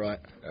pronouncing that right?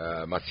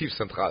 Massif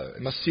Central.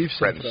 Massif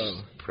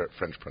Central.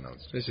 French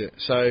pronounced. Is it?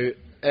 So,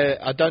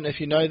 I don't know if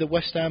you know the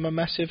West Ham are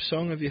Massive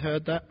song. Have you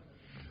heard that?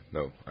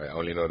 No, I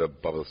only know the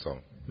Bubble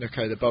song.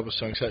 Okay, the Bubble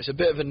song. So it's a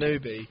bit of a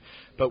newbie,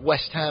 but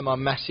West Ham are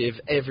massive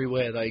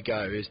everywhere they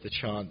go is the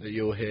chant that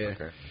you'll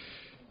hear.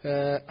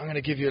 Okay. I'm going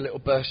to give you a little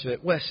burst of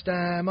it. West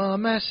Ham are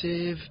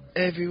massive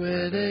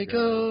everywhere they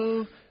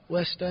go.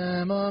 West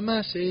Ham are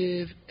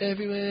massive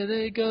everywhere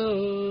they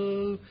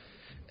go.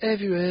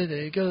 Everywhere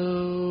they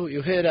go.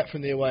 You'll hear that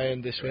from the away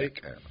end this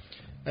week.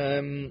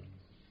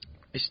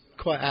 It's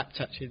quite apt,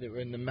 actually, that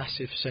we're in the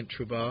Massive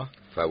Central Bar.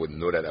 If I would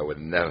know that, I would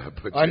never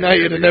put I know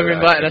you'd have never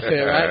invited us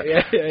here, right?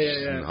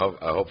 Yeah.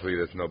 Hopefully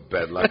there's no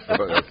bad luck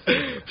for us.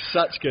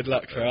 Such good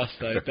luck for us,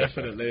 though,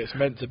 definitely. It's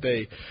meant to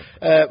be.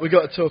 We've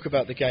got to talk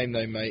about the game,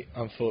 though, mate,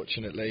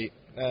 unfortunately.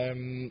 I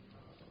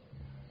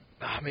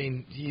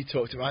mean, you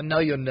talk to me. I know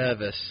you're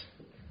nervous.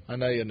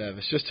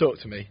 Just talk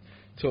to me.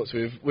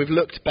 We've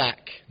looked back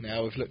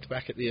now. We've looked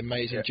back at the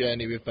amazing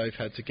journey we've both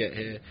had to get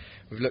here.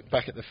 We've looked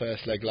back at the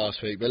first leg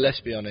last week. But let's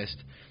be honest,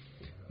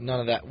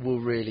 none of that will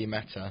really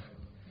matter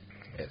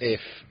if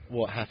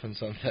what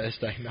happens on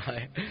Thursday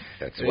night.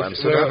 That's why I'm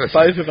so nervous.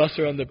 Both of us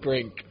are on the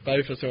brink.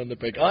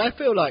 I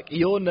feel like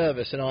you're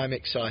nervous and I'm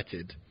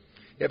excited.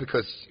 Yeah,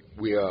 because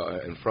we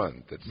are in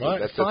front. That's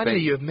Finally,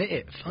 you admit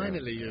it.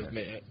 You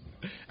admit it.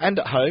 And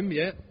at home,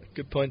 yeah.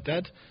 Good point,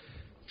 Dad.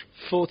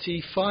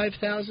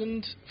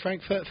 45,000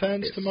 Frankfurt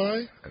fans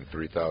tomorrow. And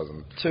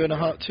 3,000.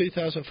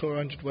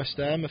 2,400 West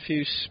Ham. A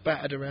few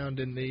spattered around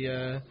in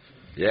the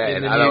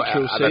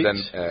neutral seats. Other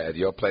than at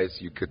your place,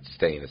 you could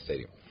stay in the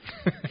stadium.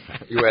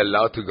 You were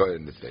allowed to go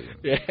in the stadium.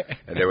 Yeah.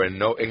 And there were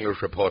no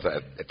English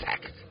reporter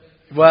attacked.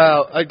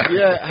 Well,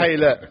 hey,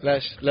 look,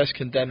 let's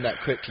condemn that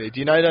quickly. Do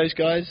you know those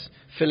guys,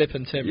 Philip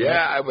and Tim?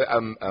 Yeah, right?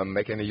 I'm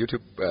making a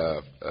YouTube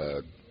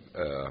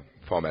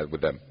format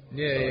with them.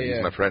 Yeah.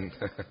 He's my friend.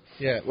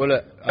 Yeah. Well,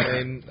 look,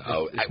 I mean,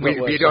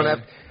 we don't have.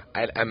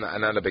 I'm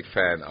not a big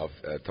fan of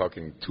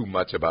talking too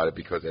much about it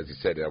because, as you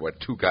said, there were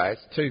two guys.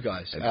 And two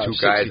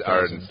guys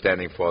are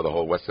standing for the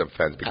whole West Ham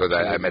fans because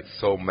I met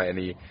so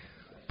many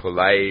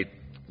polite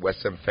West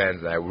Ham fans,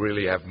 and I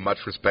really have much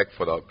respect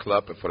for the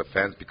club and for the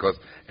fans because,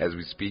 as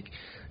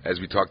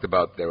we talked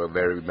about, there were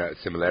very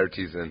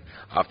similarities. And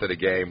after the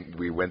game,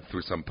 we went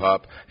through some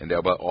pub, and they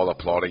were all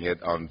applauding it.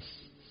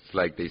 It's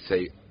like they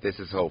say, this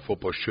is how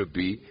football should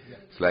be. Yeah.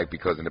 It's like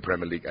because in the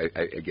Premier League,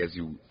 I guess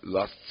you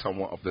lost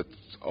somewhat of the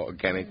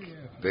organic.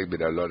 Maybe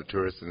there are a lot of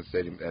tourists in the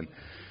stadium, and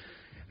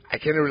I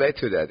can relate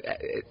to that.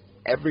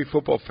 Every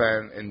football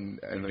fan in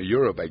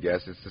Europe, I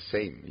guess, is the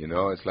same. You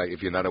know, it's like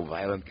if you're not a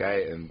violent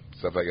guy and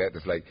stuff like that,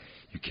 it's like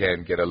you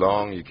can get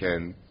along, you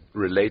can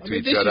relate to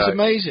each other. This is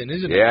amazing,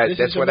 isn't it? Yeah, this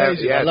that's is what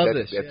amazing. I love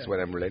this. That's what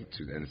I'm related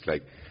to, and it's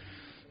like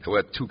there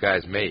were two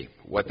guys. Who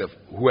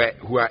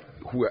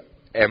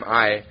am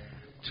I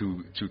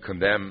to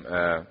condemn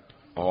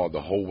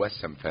the whole West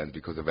Ham fans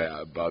because of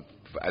about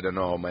I don't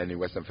know how many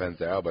West Ham fans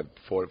there are, but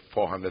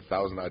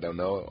 400,000, I don't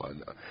know.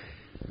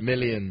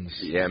 Millions.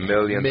 Yeah,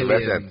 millions. Of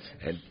West Ham.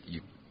 And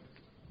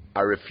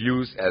I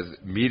refuse, as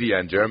media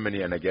in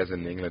Germany, and I guess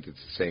in England it's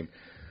the same,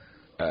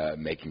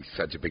 making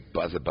such a big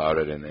buzz about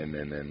it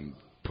and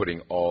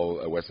putting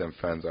all West Ham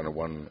fans on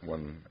one.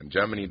 In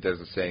Germany there's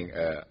a saying,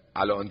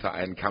 alle unter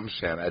einen Kamm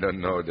scheren. I don't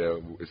know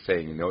the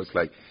saying, you know, it's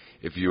like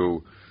if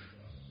you're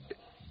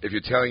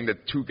telling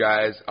that two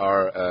guys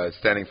are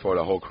standing for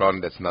the whole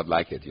crowd, that's not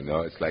like it, you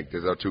know. It's like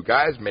these are two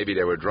guys, maybe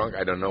they were drunk,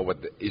 I don't know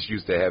what the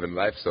issues they have in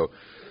life, so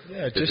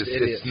just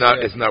idiots.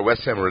 It's not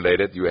West Ham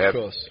related. You have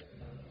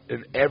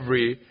in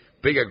every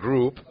bigger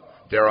group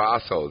there are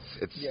assholes.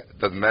 It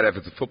doesn't matter if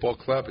it's a football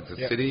club, it's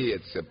a city,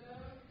 it's a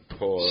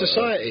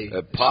society,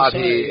 a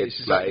party. Society,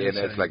 it's like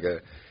it's like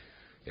a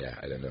Yeah,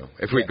 I don't know.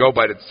 If we go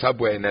by the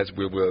subway, and as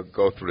we will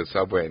go through the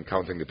subway and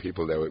counting the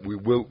people there, we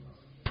will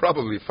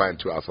probably find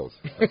 2 assholes.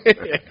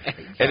 Exactly,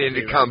 and then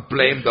you can't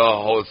blame the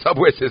whole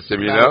subway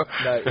system, you know?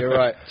 No, you're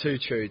right. Too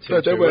true.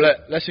 No, True. Well,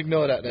 let's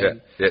ignore that then.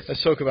 Yeah, yes.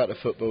 Let's talk about the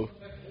football.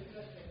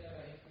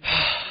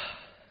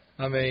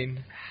 I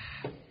mean,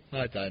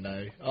 I don't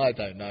know. I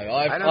don't know.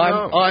 I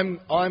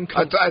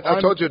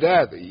told you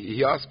that.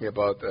 He asked me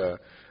about a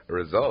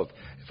result.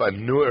 If I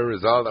knew a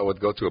result, I would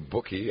go to a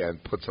bookie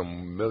and put some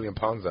 £1 million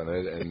on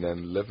it and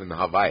then live in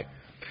Hawaii.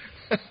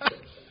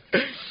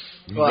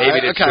 Well,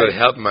 Maybe it should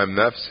help my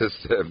nerve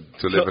system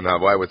to live in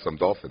Hawaii with some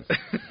dolphins.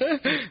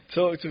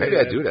 Talk to me. Maybe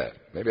I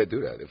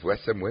do that. If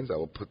West Ham wins, I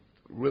will put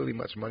really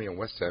much money on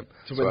West Ham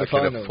to so win I the can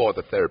final. afford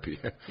the therapy.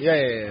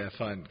 Yeah,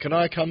 fine. Can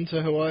I come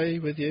to Hawaii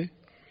with you?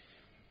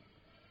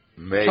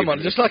 Maybe. Come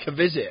on, just like a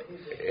visit.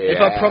 Yeah,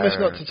 if I promise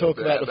not to talk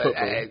about the but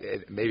football.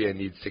 maybe I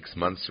need 6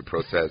 months to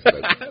process.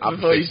 But after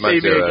Before 6 you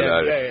months, see me you're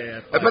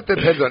again. Yeah, But it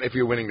depends on if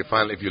you're winning the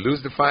final. If you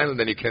lose the final,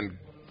 then you can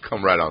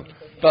come right on.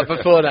 But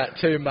before that,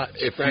 too much.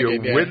 If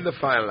bragging, you win the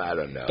final, I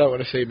don't know. Don't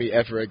want to see me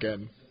ever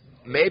again.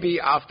 Maybe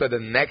after the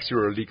next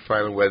EuroLeague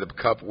final, where the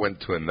cup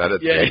went to another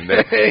Yeah. team.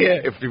 Then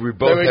if we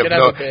both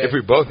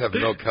have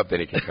no cup,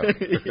 then he can come.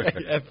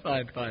 yeah,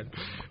 fine.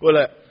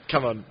 Well,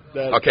 come on.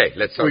 Okay,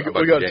 let's talk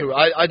about the game.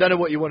 I don't know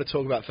what you want to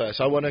talk about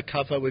first. I want to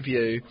cover with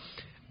you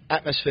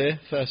atmosphere,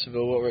 first of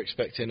all, what we're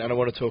expecting, and I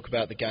want to talk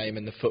about the game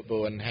and the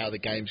football and how the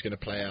game's going to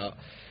play out,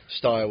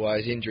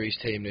 style-wise, injuries,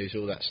 team news,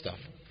 all that stuff.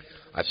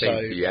 I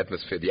think the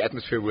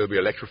atmosphere will be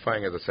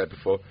electrifying, as I said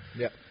before.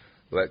 Yeah.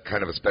 Like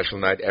kind of a special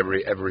night.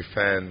 Every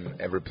fan,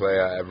 every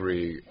player,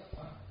 every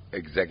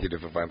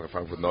executive of Eintracht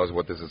Frankfurt knows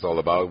what this is all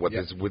about. What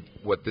this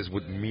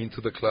would mean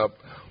to the club.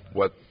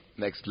 What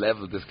next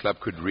level this club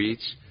could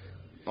reach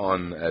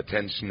on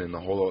attention in the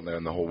whole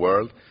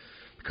world.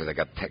 Because I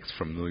got texts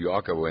from New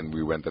Yorker when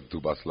we went to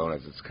Barcelona.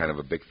 It's kind of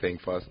a big thing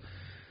for us.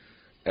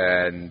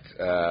 And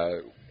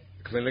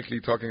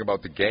clinically talking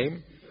about the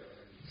game.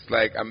 It's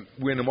like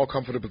we're in a more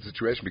comfortable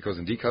situation because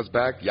Ndika's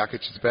back, Jakic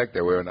is back.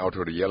 They were out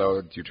of the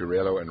yellow due to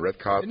yellow and red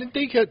card. And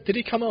Ndika, did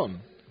he come on?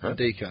 Huh?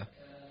 Ndika,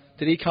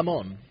 did he come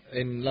on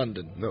in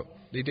London? No.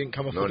 He didn't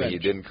come off No, the bench? he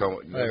didn't come.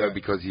 Right.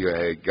 Because he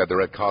got the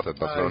red card at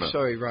Barcelona. Oh,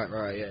 sorry,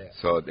 right, yeah.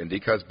 So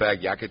Ndika's back,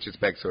 Jakic is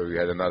back, so we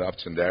had another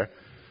option there.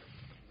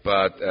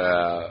 But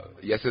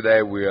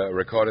yesterday we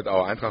recorded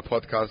our Eintracht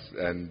podcast,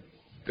 and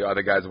the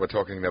other guys were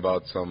talking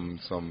about some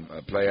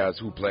players,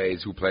 who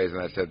plays,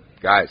 and I said,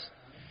 guys,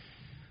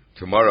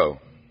 tomorrow,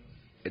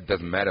 it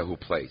doesn't matter who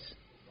plays.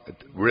 It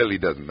really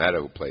doesn't matter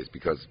who plays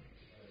because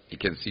you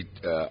can see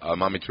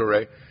Almami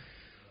Touré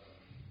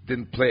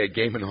didn't play a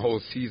game in the whole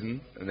season,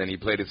 and then he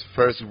played his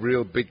first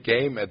real big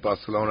game at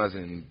Barcelona's,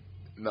 and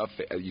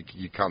nothing.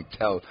 You can't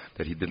tell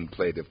that he didn't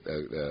play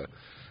the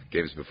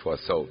games before.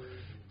 So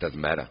it doesn't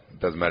matter. It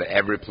doesn't matter.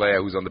 Every player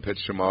who's on the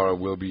pitch tomorrow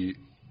will be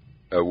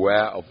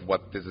aware of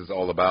what this is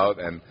all about,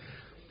 and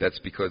that's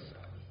because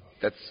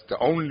that's the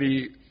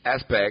only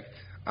aspect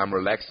I'm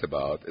relaxed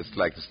about. It's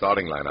like the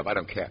starting lineup. I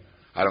don't care.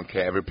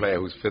 Every player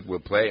who's fit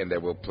will play, and they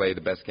will play the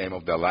best game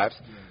of their lives.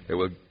 They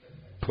will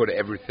put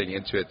everything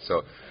into it.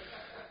 So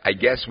I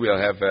guess we'll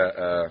have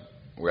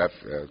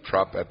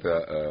Trapp at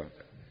the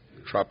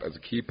Trapp as a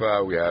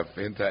keeper. We have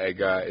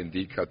Hinteregger,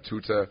 Ndika,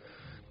 Tuta,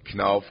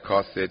 Knauf,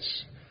 Kostic,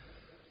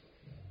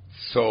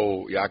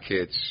 So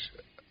Jakic,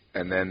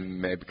 and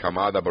then maybe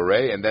Kamada,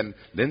 Boré, and then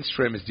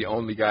Lindström is the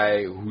only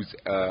guy who's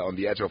on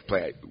the edge of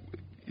play.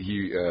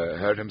 He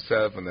hurt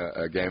himself in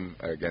a game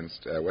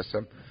against West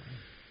Ham.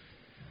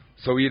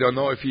 So we don't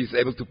know if he's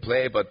able to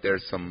play, but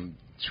there's some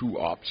 2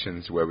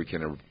 options where we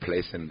can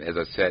replace him. As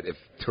I said, if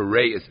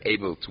Touré is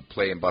able to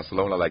play in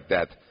Barcelona like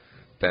that,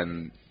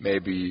 then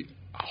maybe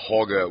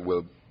Jorge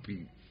will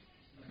be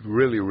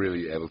really,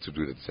 really able to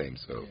do the same.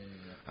 So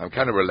I'm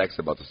kind of relaxed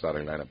about the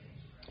starting lineup.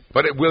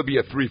 But it will be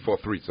a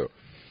 3-4-3, so.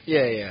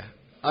 Yeah.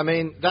 I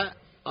mean,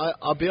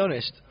 I'll be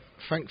honest,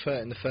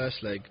 Frankfurt in the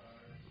first leg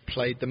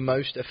played the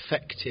most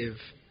effective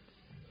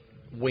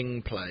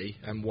wing play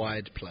and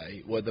wide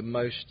play, were the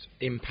most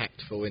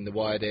impactful in the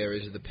wide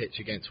areas of the pitch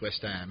against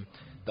West Ham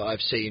that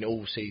I've seen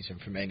all season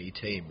from any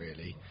team,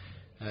 really.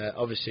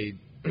 Obviously,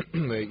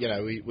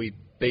 we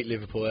beat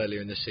Liverpool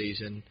earlier in the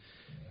season,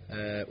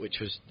 which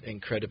was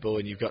incredible,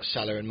 and you've got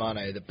Salah and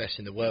Mane, the best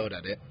in the world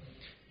at it.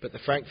 But the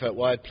Frankfurt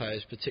wide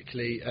players,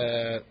 particularly,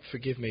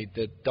 forgive me,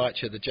 the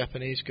Daichi, the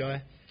Japanese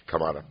guy.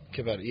 Kamada,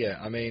 yeah.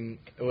 I mean,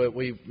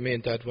 me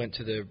and Dad went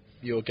to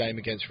your game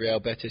against Real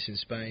Betis in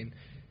Spain.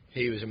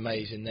 He was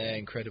amazing there,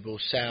 incredible.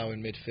 Sao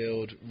in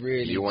midfield,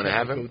 really. You want to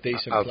have him?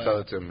 Decent I'll player. sell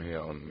it to him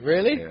here.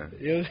 Really?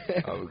 Yeah.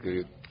 I'll give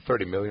you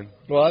 30 million.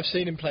 Well, I've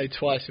seen him play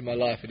twice in my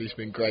life, and he's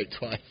been great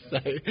twice. So.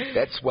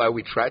 That's why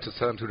we try to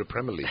sell him to the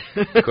Premier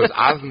League. Because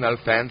Arsenal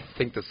fans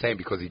think the same,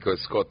 because he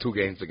scored 2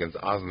 games against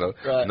Arsenal.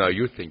 Right. Now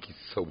you think he's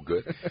so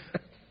good.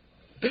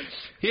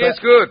 He is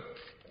good.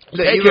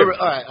 Look,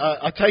 all right,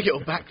 I take it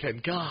all back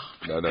then. God.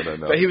 No.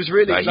 But he was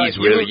really. No,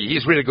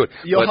 he's really good.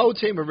 Your whole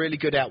team were really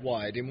good out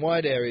wide. In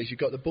wide areas, you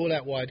got the ball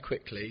out wide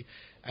quickly,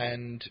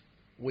 and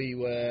we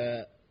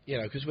were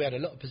because we had a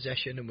lot of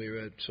possession and we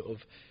were sort of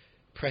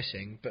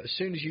pressing, but as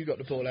soon as you got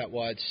the ball out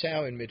wide,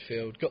 Sal in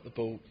midfield got the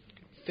ball,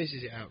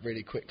 fizzes it out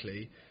really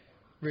quickly,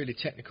 really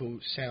technical,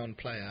 sound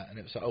player, and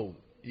it was like,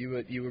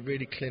 you were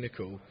really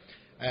clinical.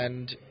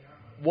 And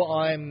what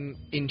I'm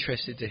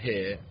interested to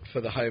hear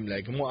for the home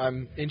leg, and what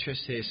I'm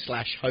interested to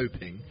hear /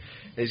 hoping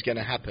is going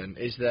to happen,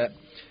 is that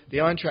the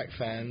Eintracht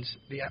fans,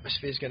 the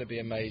atmosphere is going to be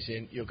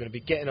amazing. You're going to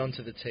be getting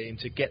onto the team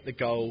to get the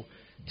goal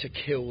to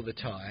kill the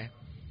tie,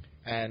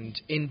 and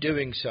in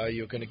doing so,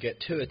 you're going to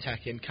get 2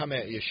 attacking, come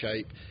out of your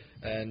shape,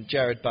 and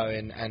Jared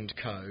Bowen and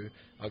co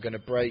are going to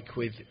break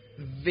with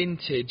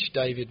vintage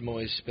David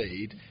Moyes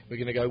speed. We're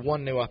going to go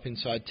 1-0 up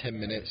inside 10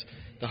 minutes.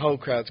 The whole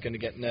crowd's going to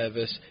get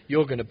nervous.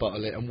 You're going to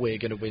bottle it, and we're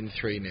going to win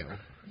 3-0.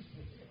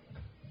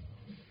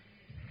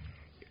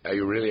 Are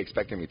you really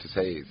expecting me to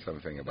say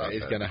something about that?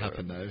 It's going to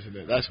happen, though, isn't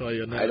it? That's why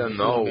you're nervous. I don't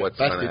know what's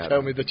going to happen.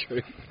 Tell me the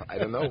truth. I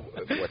don't know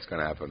what's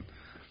going to happen.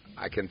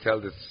 I can tell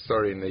this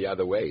story in the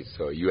other way.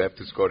 So you have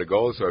to score the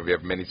goals, or if you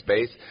have many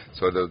space,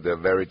 so the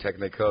very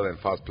technical and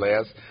fast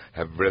players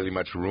have really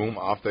much room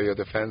after your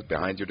defense,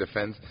 behind your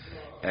defense,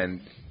 and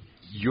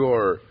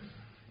you're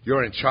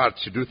in charge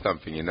to do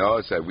something,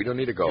 So we don't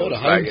need a goal. You're the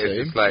home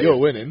team. You're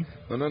winning.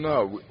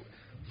 No.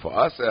 For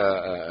us,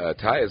 a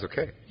tie is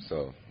okay.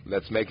 So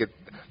let's take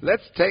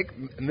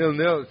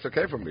 0-0. It's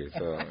okay for me.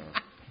 So.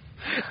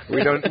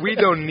 We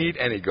don't need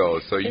any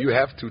goals, so you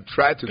have to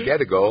try to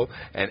get a goal,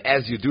 and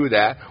as you do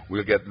that,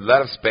 we'll get a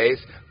lot of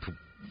space to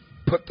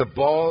put the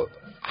ball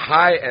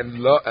high and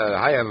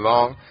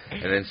long,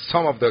 and then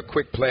some of the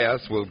quick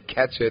players will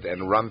catch it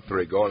and run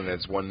through a goal, and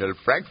it's 1-0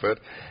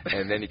 Frankfurt,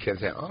 and then you can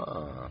say,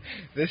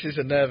 this is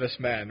a nervous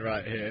man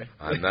right here.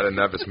 I'm not a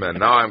nervous man.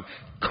 Now I'm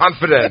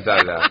confident,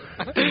 Alter.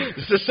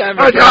 It's the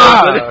sandwich.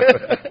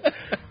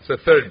 It's a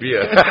third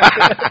beer.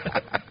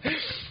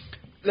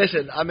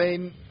 Listen, I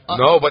mean...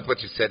 No, but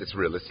what you said is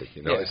realistic,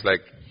 Yeah. It's like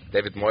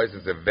David Moyes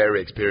is a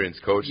very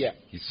experienced coach. Yeah.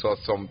 He saw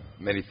so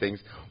many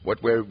things.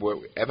 What were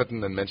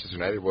Everton and Manchester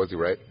United, was he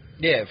right?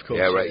 Yeah, of course.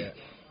 Yeah, right. Yeah.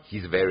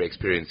 He's a very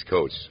experienced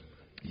coach.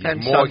 He's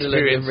and more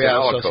Sunderland experienced than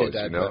Real our coach,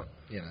 Sociedad, but,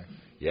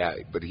 Yeah,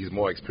 but he's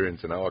more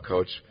experienced than our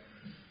coach.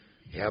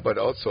 Yeah, but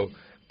also,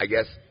 I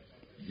guess,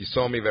 you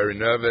saw me very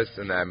nervous,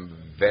 and I'm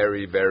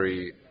very,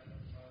 very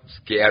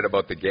scared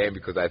about the game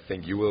because I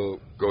think you will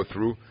go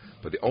through.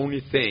 But the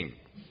only thing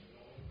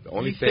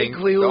which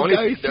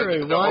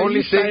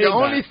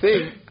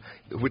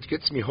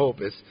gives me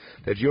hope is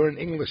that you're an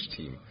English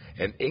team,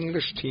 and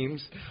English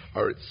teams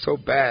are so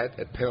bad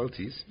at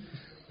penalties.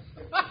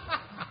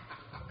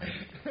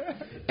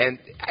 And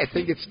I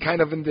think it's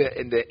kind of in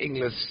the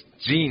English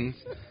genes.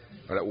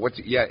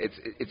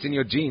 It's in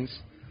your genes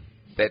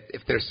that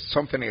if there's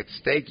something at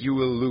stake, you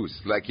will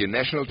lose. Like your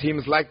national team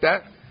is like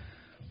that.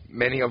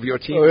 Many of your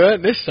teams. We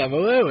weren't this summer,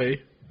 were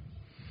we?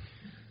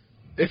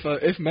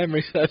 If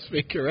memory serves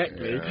me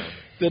correctly,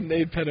 didn't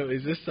need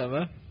penalties this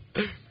summer.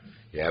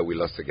 Yeah, we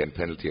lost again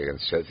penalty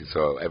against Chelsea,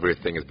 so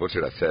everything is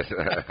bullshit, I said.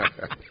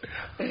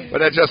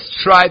 But I just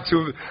tried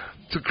to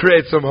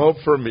create some hope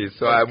for me,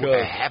 so I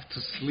have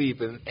to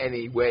sleep in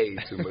any way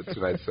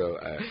tonight. So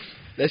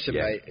listen,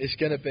 mate, it's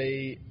going to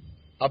be.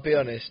 I'll be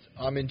honest.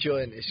 I'm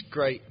enjoying. It's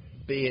great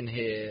being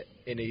here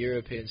in a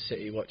European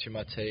city, watching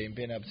my team,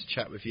 being able to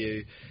chat with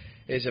you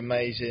is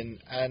amazing.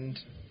 And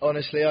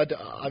honestly,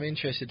 I'm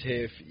interested to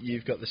hear if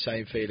you've got the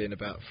same feeling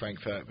about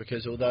Frankfurt,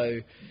 because although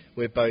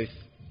we're both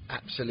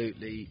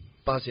absolutely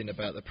buzzing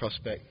about the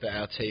prospect that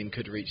our team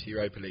could reach the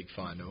Europa League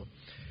final,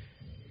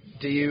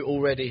 do you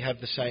already have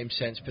the same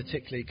sense,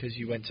 particularly because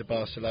you went to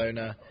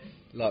Barcelona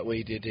like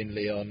we did in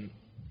Lyon?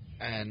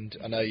 And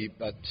I know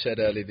I said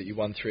earlier that you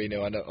won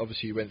 3-0. I know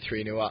obviously you went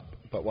 3-0 up,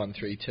 but won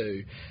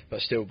 3-2, but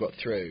still got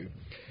through.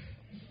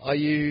 Do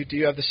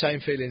you have the same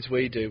feelings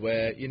we do,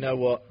 where, you know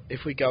what,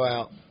 if we go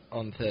out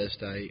on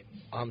Thursday,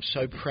 I'm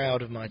so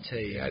proud of my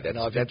team, and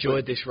I've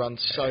enjoyed this run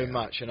so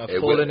much, and I've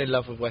fallen in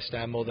love with West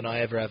Ham more than I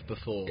ever have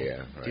before.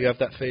 Yeah, right. Do you have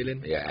that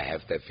feeling? Yeah, I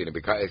have that feeling,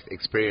 because I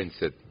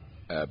experienced it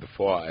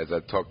before, as I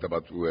talked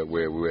about, where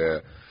we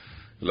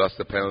lost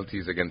the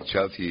penalties against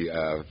Chelsea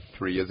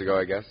 3 years ago,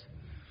 I guess.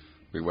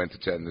 We went to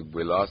Chelsea and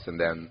we lost, and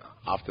then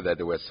after that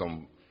there were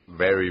some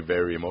very,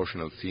 very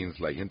emotional scenes,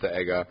 like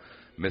Hinteregger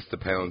missed the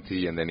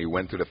penalty, and then he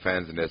went to the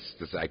fans, and there's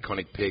this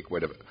iconic pic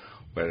where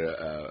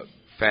the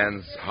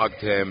fans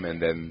hugged him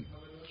and then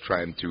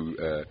trying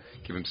to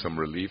give him some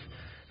relief.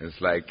 And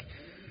it's like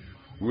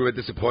we were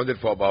disappointed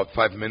for about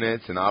 5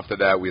 minutes, and after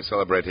that we're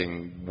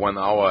celebrating 1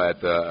 hour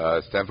at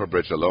the Stamford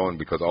Bridge alone,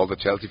 because all the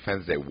Chelsea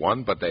fans, they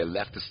won, but they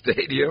left the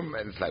stadium,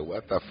 and it's like,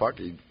 what the fuck?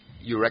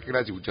 You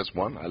recognize you just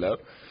won? Hello?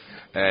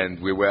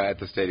 And we were at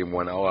the stadium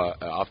 1 hour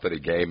after the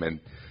game, and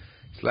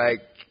it's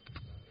like,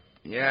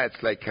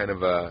 it's like kind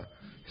of a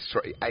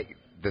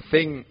the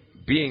thing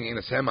being in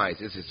the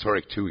semis is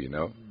historic too, you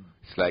know.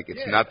 It's like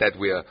not that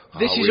we're.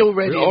 This is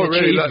already an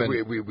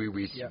achievement. We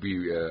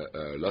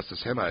lost the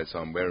semis, so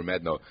I'm very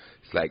mad. No,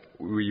 it's like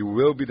we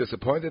will be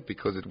disappointed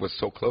because it was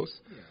so close.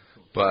 Yeah,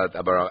 but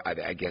about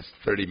I guess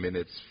 30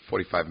 minutes,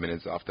 45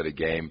 minutes after the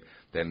game,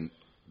 then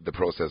the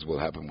process will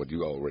happen. What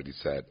you already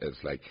said is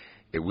like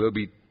it will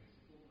be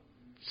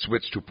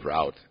switched to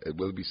proud. It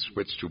will be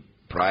switched to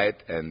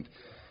pride, and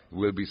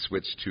will be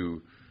switched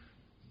to,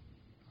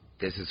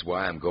 this is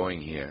why I'm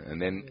going here.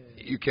 And then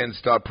you can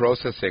start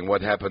processing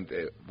what happened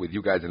with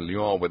you guys in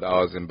Lyon, with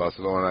ours in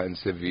Barcelona, in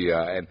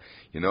Sevilla, and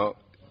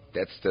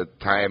that's the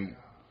time.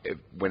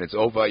 When it's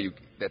over,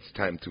 that's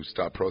time to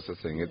start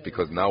processing it,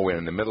 because now we're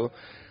in the middle.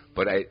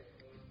 But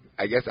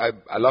I guess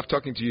I love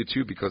talking to you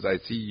too, because I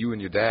see you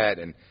and your dad,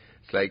 and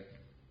it's like,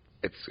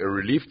 it's a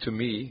relief to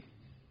me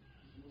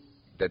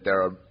that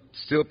there are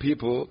still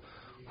people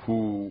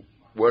who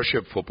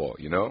worship football,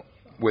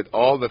 with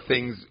all the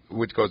things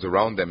which goes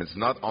around them. It's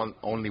not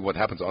only what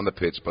happens on the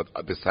pitch, but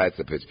besides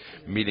the pitch.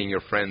 Meeting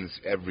your friends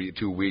every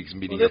 2 weeks,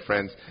 meeting your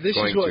friends. This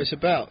is what it's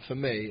about for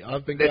me.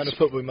 I've been going to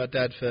football with my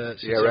dad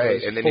since I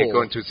was and then 4. you're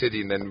going to a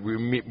city, and then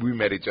we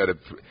met each other.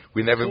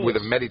 We never would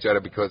have met each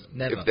other because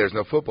if there's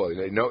no football,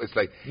 it's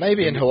like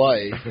maybe in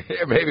Hawaii.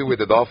 Yeah, maybe with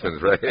the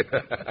Dolphins, right?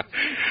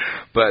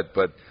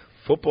 but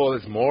football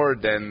is more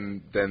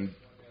than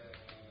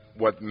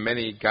what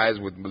many guys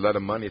with a lot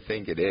of money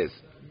think it is.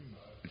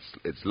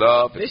 It's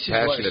love, it's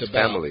passion, it's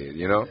family,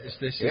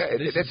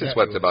 This is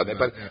what it's about.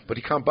 But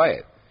you can't buy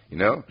it,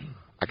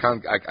 I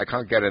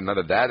can't get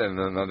another dad and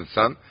another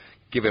son,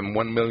 give him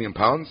 £1 million,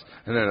 and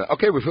then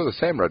okay, we feel the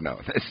same right now.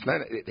 It's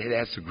not. It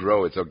has to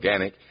grow. It's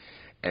organic,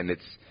 and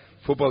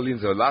football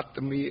means a lot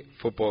to me.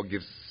 Football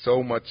gives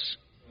so much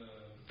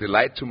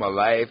delight to my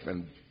life,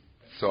 and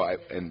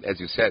as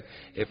you said,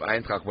 if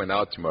Eintracht went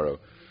out tomorrow,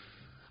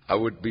 I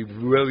would be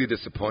really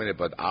disappointed.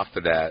 But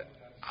after that,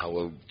 I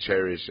will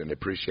cherish and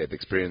appreciate the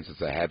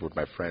experiences I had with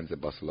my friends in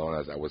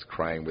Barcelona. I was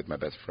crying with my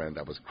best friend.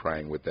 I was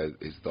crying with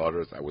his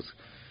daughters. I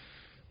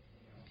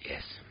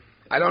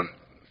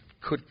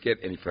could get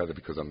any further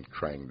because I'm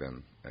crying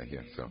then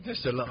here. So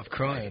there's a lot of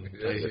crying,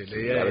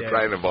 basically. A lot of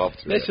crying involved.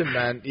 Listen,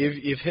 man,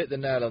 you've hit the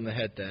nail on the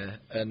head there,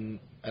 and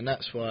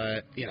that's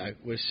why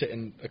we're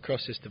sitting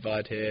across this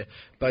divide here.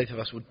 Both of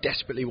us will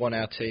desperately want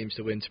our teams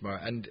to win tomorrow.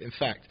 And in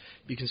fact,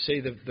 you can see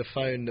the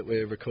phone that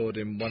we're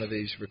recording, one of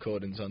these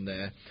recordings on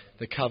there.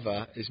 The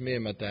cover is me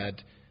and my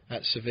dad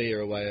at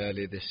Sevilla away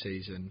earlier this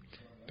season,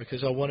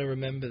 because I want to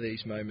remember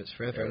these moments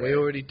forever. And we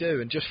already do.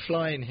 And just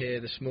flying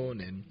here this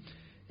morning,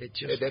 it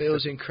just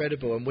feels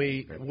incredible. And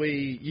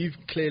you've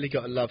clearly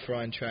got a love for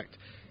Eintracht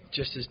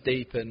just as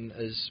deep and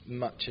as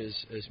much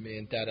as me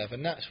and Dad have.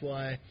 And that's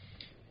why,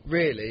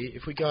 really,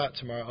 if we go out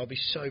tomorrow, I'll be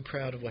so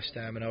proud of West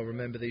Ham, and I'll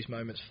remember these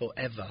moments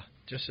forever,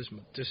 just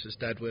as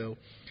Dad will.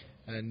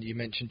 And you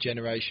mentioned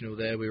generational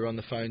there. We were on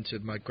the phone to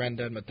my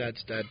granddad, my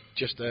dad's dad,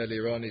 just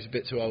earlier on. He's a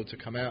bit too old to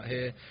come out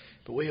here,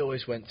 but we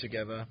always went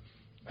together.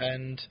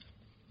 And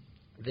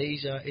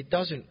it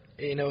doesn't,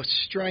 in a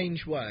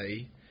strange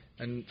way,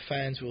 and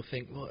fans will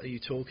think, what are you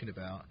talking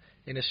about?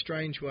 In a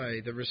strange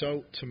way, the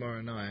result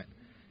tomorrow night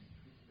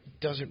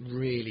doesn't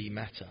really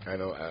matter. I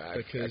know, I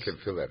can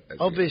feel that.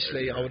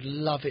 Obviously, I would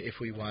love it if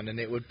we won, and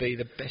it would be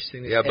the best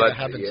thing that's ever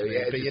happened to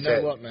me. But you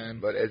know what, man?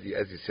 But as you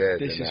said,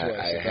 this is what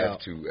I it's have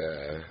about.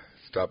 to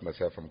stop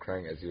myself from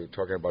crying as you were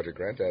talking about your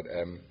granddad.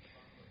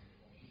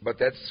 But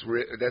that's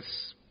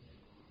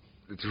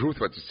the truth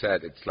what you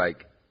said. It's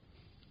like,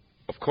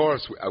 of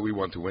course we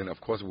want to win.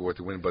 Of course we want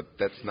to win, but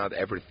that's not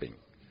everything.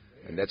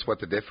 And that's what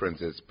the difference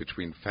is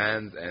between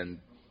fans and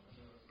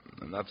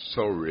not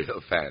so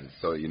real fans.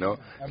 So it's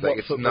like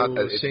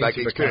it's like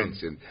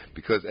experience.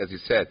 Because as you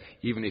said,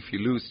 even if you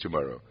lose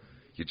tomorrow,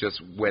 you just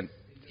went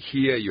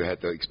here. You had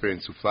the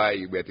experience to fly.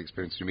 You had the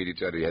experience to meet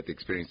each other. You had the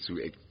experience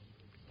to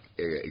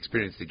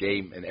experience the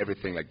game and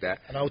everything like that.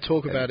 And I'll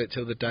talk about it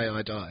till the day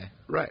I die.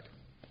 Right.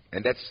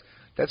 And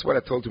that's what I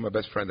told to my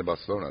best friend in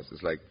Barcelona.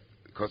 It's like,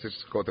 because it's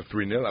scored a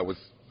 3-0, I was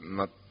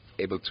not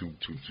able to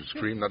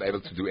scream, not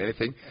able to do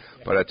anything.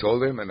 But I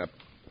told him, and I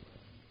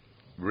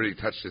really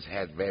touched his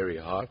head very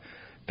hard.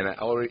 And I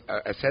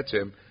said to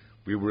him,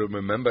 we will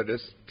remember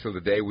this till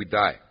the day we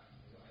die.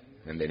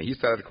 And then he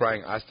started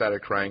crying, I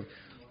started crying.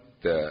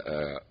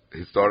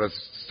 His daughters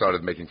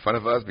started making fun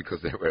of us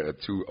because they were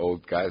 2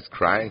 old guys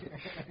crying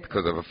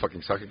because of a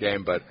fucking soccer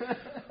game. But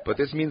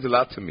this means a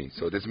lot to me.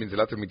 So this means a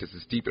lot to me. This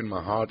is deep in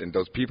my heart. And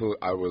those people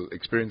I will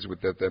experience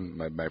with them,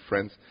 my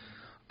friends,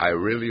 I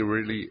really,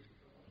 really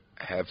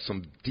have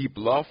some deep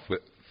love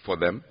for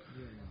them.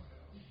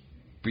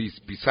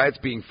 Besides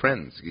being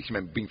friends.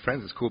 Being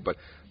friends is cool, but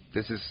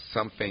this is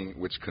something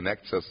which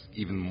connects us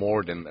even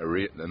more than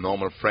a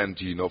normal friend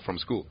from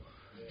school.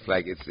 It's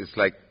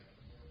like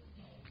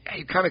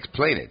you can't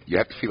explain it. You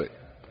have to feel it.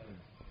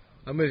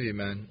 I'm with you,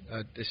 man.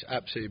 It's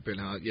absolutely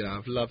brilliant.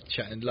 I've loved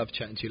chatting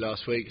to you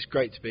last week. It's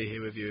great to be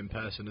here with you in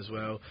person as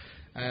well.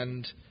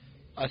 And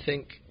I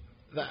think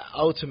that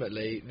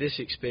ultimately this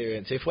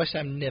experience, if West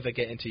Ham never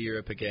get into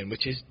Europe again,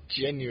 which is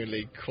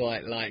genuinely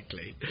quite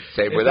likely.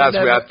 Same with us.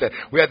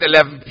 We're at the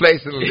 11th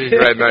place in the league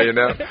right now,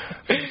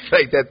 It's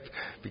like that,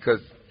 because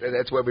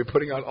that's where we're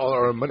putting out all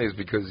our money, is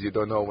because you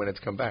don't know when it's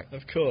come back.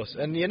 Of course.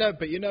 And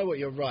but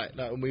you're right.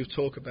 Like, when we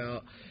talk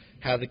about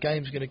how the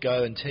game's going to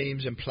go, and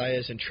teams and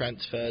players and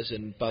transfers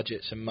and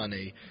budgets and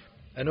money,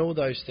 and all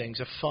those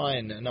things are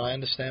fine, and I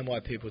understand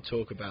why people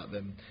talk about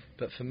them.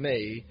 But for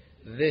me,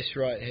 this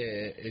right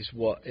here is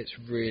what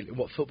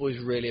football is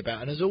really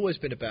about, and has always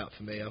been about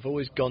for me. I've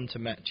always gone to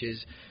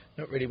matches,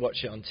 not really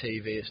watch it on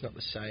TV. It's not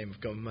the same.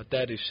 I've gone with my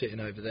dad who's sitting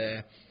over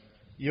there.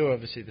 You're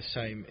obviously the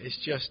same. It's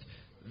just,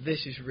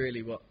 this is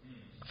really what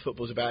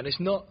football's about, and it's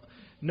not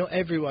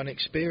everyone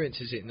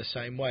experiences it in the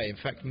same way. In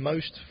fact,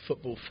 most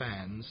football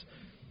fans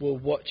will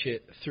watch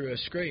it through a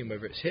screen,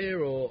 whether it's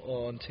here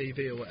or on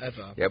TV or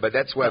whatever. Yeah, but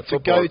that's where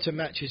football, to go to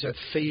matches and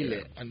feel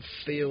it and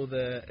feel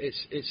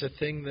it's a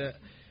thing that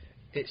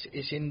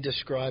it's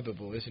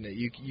indescribable, isn't it?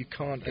 You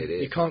can't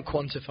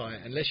quantify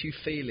it unless you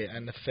feel it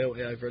and have felt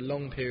it over a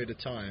long period of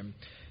time.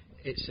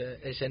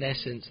 It's an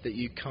essence that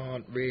you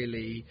can't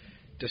really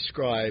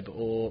describe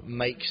or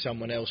make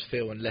someone else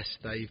feel unless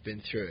they've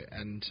been through it.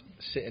 And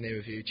sitting here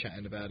with you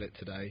chatting about it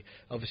today,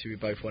 obviously we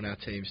both want our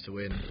teams to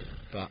win,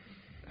 but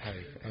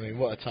hey, I mean,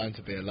 what a time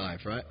to be alive,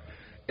 right?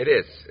 It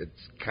is.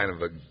 It's kind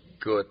of a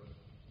good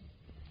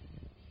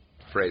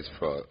phrase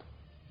for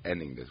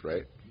ending this,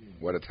 right?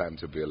 What a time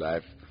to be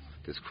alive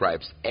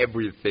describes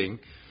everything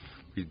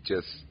we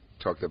just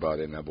talked about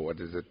in about, what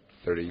is it,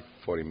 30,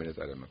 40 minutes?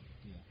 I don't know.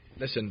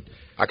 Listen,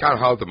 I can't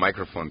hold the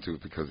microphone too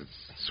because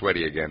it's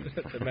sweaty again.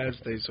 The man's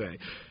too sweaty.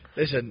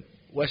 Listen,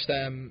 West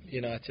Ham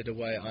United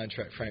away at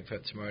Eintracht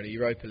Frankfurt tomorrow, the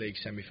Europa League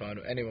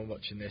semi-final. Anyone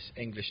watching this,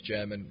 English,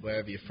 German,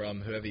 wherever you're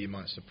from, whoever you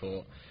might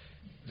support,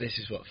 this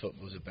is what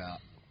football's about.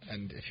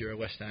 And if you're a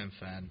West Ham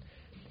fan,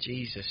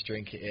 Jesus,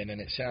 drink it in. And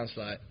it sounds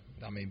like,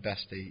 I mean,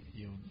 Basti,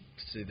 you'll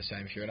do the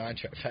same if you're an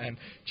Eintracht fan.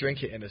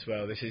 Drink it in as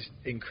well. This is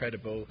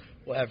incredible.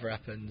 Whatever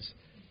happens,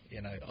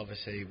 you know,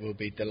 obviously we'll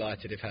be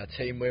delighted if our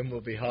team win. We'll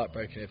be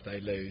heartbroken if they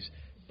lose.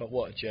 But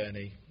what a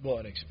journey. What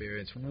an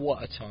experience.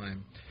 What a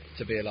time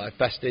to be alive.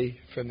 Basti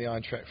from the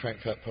Eintracht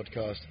Frankfurt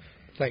podcast,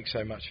 thanks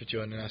so much for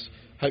joining us.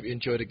 Hope you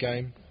enjoyed the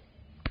game.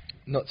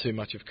 Not too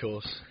much, of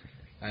course.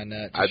 And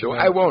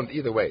I won't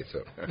either way.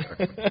 So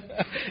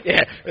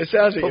yeah, it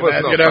sounds like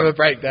you're going to have a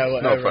breakdown,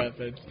 whatever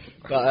happens.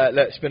 But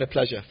look, it's been a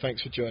pleasure.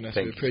 Thanks for joining us.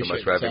 We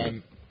appreciate the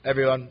time.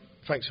 Everyone,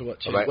 thanks for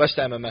watching. Bye-bye. West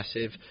Ham are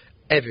massive.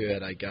 Everywhere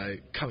they go,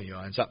 come your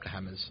irons, up the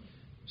hammers.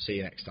 See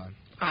you next time.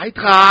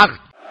 Eintracht!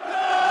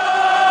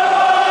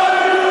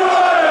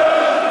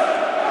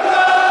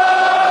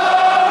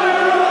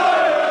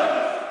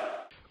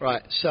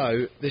 Right,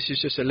 so this is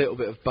just a little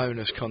bit of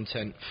bonus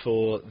content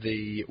for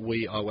the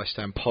We Are West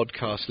Ham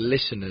podcast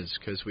listeners,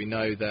 because we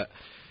know that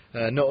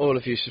not all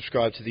of you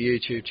subscribe to the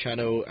YouTube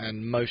channel,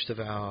 and most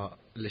of our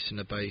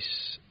listener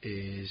base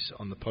is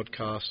on the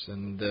podcast,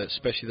 and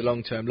especially the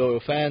long-term loyal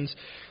fans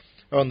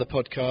are on the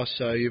podcast.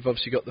 So you've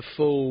obviously got the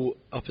full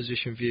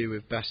opposition view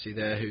with Basti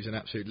there, who's an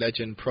absolute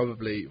legend,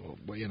 probably,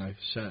 well, you know,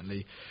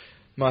 certainly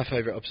my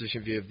favourite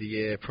opposition view of the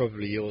year,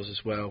 probably yours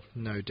as well,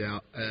 no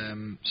doubt.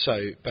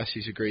 So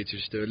Basti's agreed to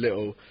just do a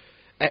little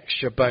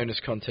extra bonus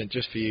content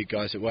just for you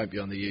guys. It won't be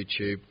on the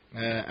YouTube.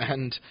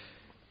 And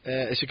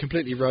it's a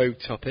completely rogue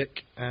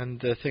topic. And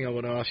the thing I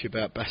want to ask you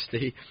about,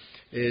 Basti,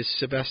 is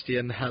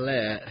Sebastian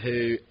Haller,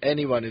 who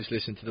anyone who's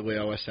listened to the We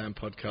Are West Ham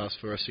podcast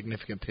for a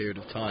significant period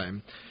of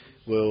time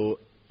will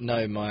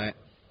know my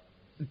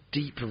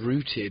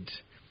deep-rooted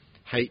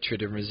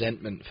hatred and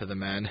resentment for the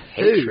man.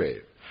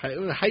 Hatred?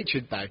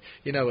 Hatred, though.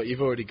 You know what? You've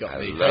already got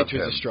me.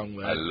 Hatred's a strong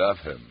word. I love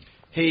him.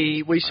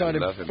 We signed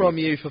him from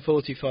you for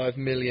 £45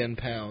 million.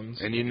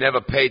 And you never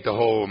paid the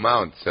whole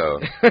amount, so...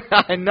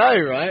 I know,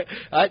 right?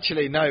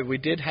 Actually, no, we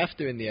did have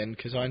to in the end,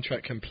 because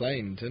Eintracht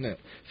complained, didn't it?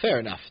 Fair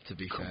enough, to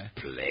be fair.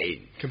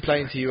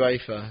 Complained to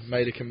UEFA,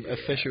 made an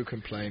official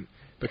complaint,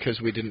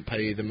 because we didn't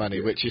pay you the money,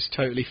 which is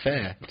totally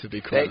fair, to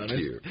be quite honest.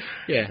 Thank you.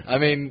 Yeah, I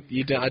mean,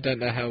 I don't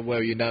know how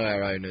well you know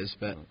our owners,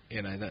 but,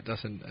 you know, that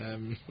doesn't...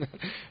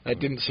 that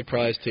didn't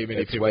surprise too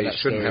many people. That's why you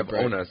shouldn't have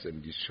owners,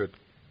 and you should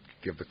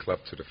give the club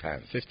to the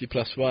fans.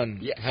 50+1.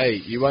 Yes. Hey,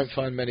 you won't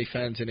find many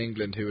fans in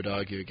England who would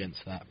argue against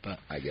that, but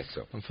I guess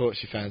so.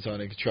 Unfortunately, fans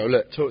aren't in control.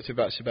 Look, talk to you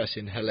about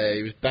Sebastian Haller.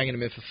 He was banging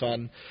him in for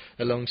fun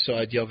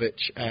alongside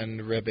Jovic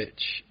and Rebic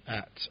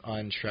at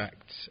Eintracht.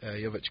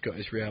 Jovic got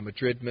his Real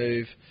Madrid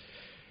move.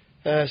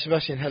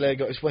 Sebastian Haller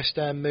got his West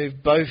Ham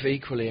move, both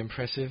equally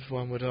impressive,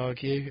 one would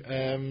argue.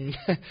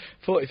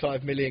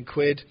 45 million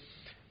quid.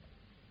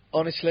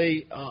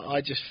 Honestly,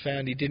 I just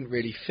found he didn't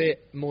really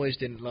fit. Moyes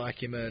didn't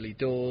like him early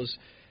doors.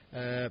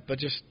 But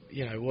just,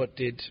 you know,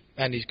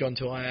 and he's gone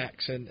to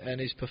Ajax and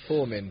is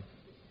performing.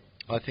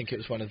 I think it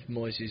was one of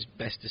Moyes'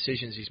 best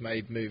decisions he's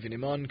made moving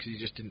him on, because he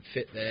just didn't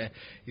fit there.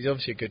 He's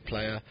obviously a good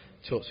player.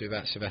 Talk to me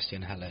about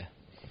Sebastian Haller.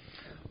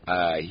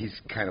 He's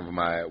kind of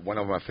one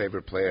of my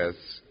favorite players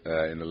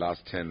in the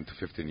last 10 to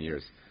 15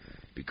 years,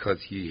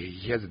 because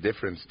he has a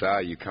different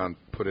style. You can't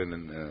put it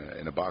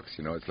in a box,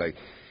 you know. It's like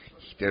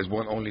there's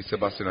one only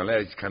Sebastian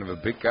Haller. He's kind of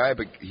a big guy,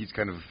 but he's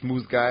kind of a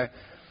smooth guy.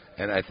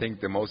 And I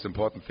think the most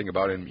important thing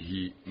about him,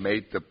 he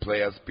made the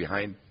players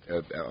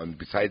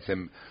besides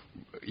him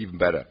even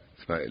better.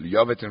 So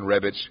Jovic and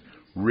Rebic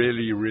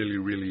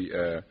really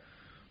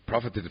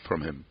profited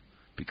from him,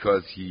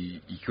 because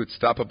he could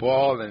stop a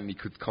ball and he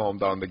could calm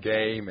down the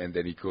game, and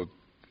then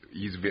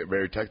he's a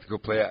very tactical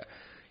player,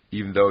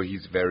 even though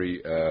he's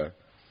very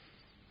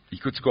he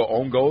could score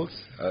own goals.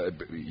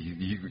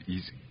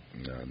 He's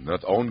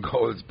not own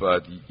goals,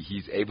 but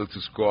he's able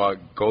to score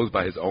goals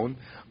by his own.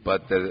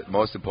 But the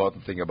most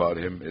important thing about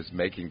him is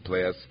making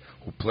players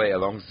who play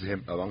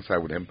alongside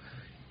with him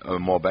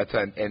more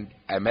better. And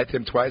I met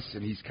him twice,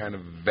 and he's kind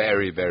of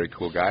very, very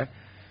cool guy.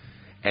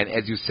 And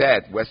as you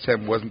said, West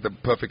Ham wasn't the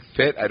perfect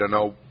fit. I don't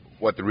know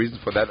what the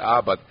reasons for that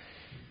are, but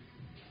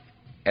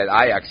at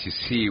Ajax you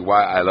see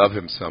why I love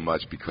him so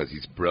much, because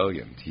he's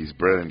brilliant. He's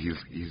brilliant.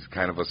 He's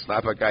kind of a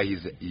sniper guy.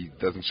 He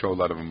doesn't show a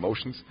lot of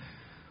emotions.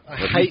 I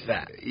hate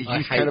that.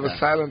 He's kind of a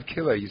silent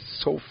killer. He's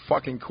so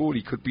fucking cool.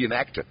 He could be an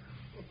actor.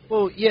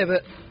 Well, yeah,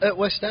 but at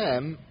West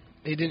Ham,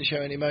 he didn't show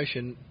any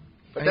emotion.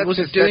 But he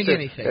wasn't doing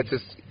anything.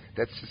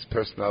 That's his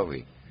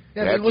personality.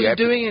 Yeah, but he wasn't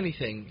doing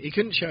anything. He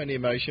couldn't show any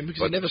emotion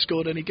because he never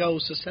scored any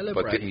goals to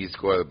celebrate. But didn't he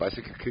score a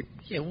bicycle kick?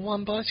 Yeah,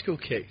 one bicycle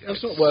kick.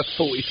 That's not worth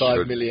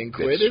 45 million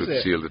quid, is it?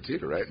 Should seal the deal,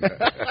 right?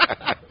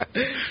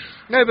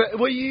 No, but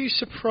were you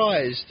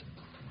surprised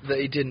that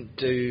he didn't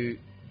do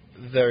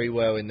very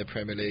well in the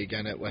Premier League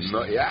and at West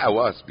Ham? Yeah, I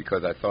was,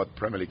 because I thought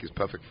Premier League is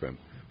perfect for him.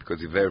 Because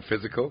he's very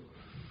physical.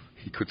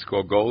 He could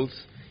score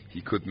goals.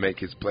 He could make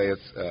his players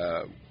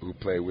who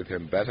play with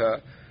him better.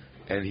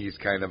 And he's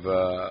kind of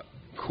a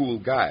cool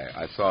guy.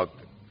 I thought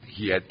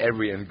he had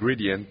every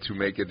ingredient to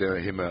make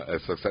him a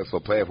successful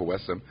player for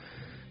West Ham.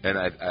 And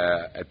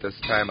at this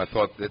time, I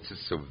thought this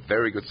is a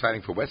very good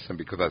signing for West Ham,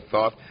 because I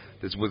thought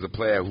this was a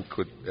player who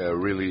could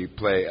really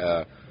play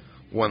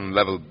one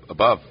level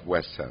above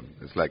West Ham.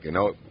 It's like,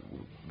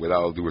 with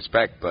all due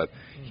respect, but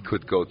he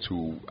could go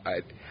to.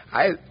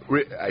 I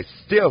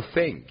still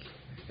think,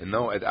 and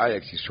now at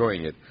Ajax he's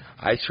showing it.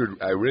 I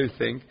really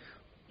think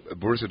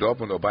Borussia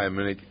Dortmund or Bayern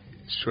Munich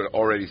should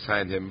already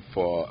sign him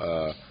for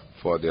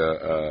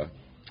the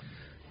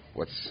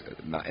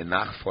a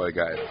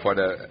Nachfolger, for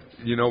the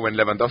when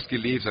Lewandowski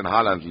leaves and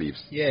Haaland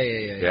leaves.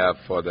 Yeah,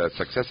 for the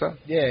successor.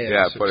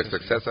 Yeah, for the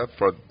successor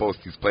for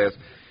both these players,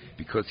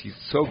 because he's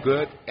so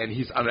good and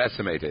he's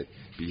underestimated.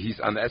 He's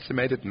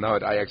underestimated now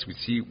at Ajax. We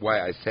see why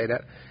I say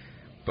that,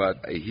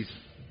 but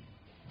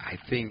I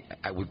think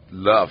I would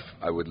love,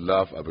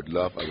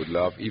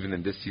 even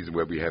in this season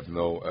where we have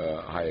no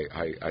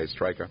high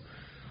striker,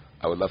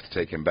 I would love to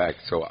take him back.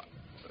 So,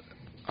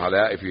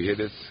 Haller, if you hear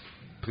this,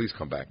 please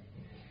come back.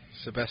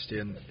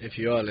 Sebastian, if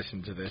you are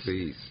listening to this,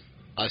 please.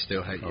 I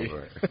still hate you.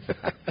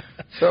 Right.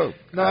 So,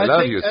 no, I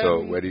love you,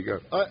 so where do you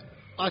go?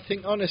 I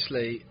think,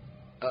 honestly,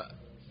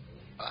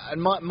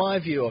 and my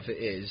view of it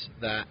is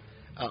that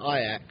at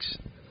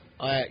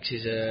Ajax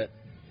is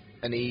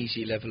an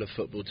easy level of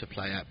football to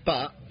play at,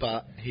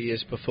 but he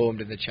has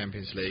performed in the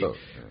Champions League,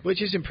 which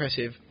is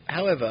impressive.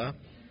 However,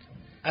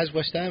 as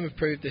West Ham have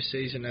proved this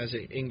season, as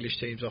English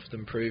teams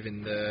often prove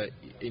in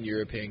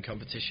European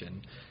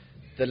competition,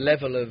 the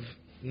level of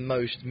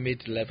most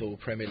mid-level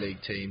Premier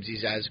League teams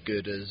is as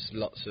good as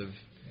lots of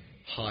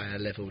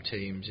higher-level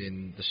teams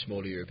in the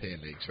smaller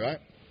European leagues, right?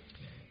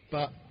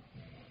 But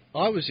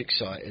I was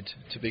excited,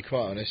 to be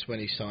quite honest, when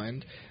he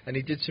signed, and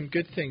he did some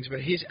good things,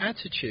 but his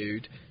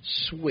attitude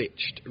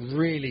switched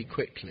really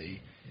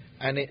quickly,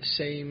 and it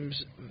seemed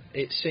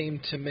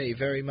to me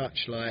very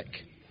much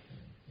like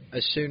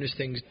as soon as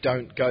things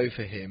don't go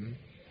for him,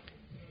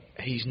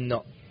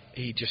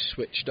 he just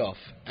switched off.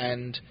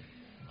 And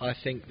I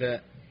think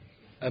that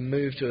a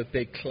move to a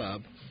big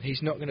club,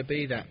 he's not going to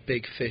be that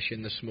big fish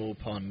in the small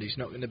pond. He's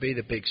not going to be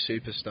the big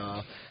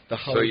superstar. The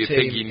whole team. So you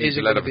think he needs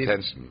a lot of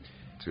attention,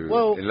 a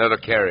lot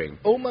of caring.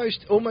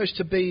 Almost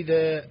to be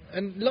the,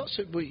 and lots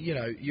of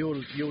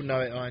you'll know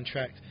it.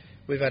 Eintracht.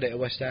 We've had it at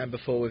West Ham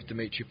before with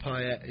Dimitri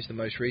Payet. Is the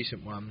most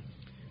recent one.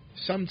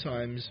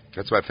 Sometimes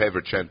that's my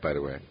favourite chant, by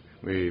the way.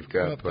 We've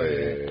got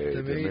Payet,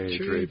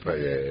 Dimitri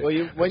Payet.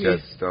 Well,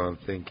 don't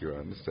think you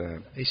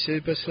understand. He's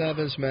Super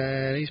Slavens,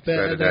 man. He's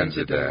better than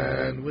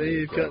Zidane.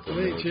 We've got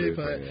Dimitri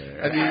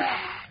Payet. Have you?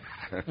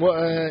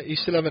 You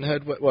still haven't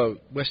heard? Well,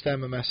 West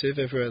Ham are massive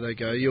everywhere they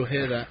go. You'll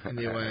hear that in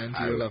the away end.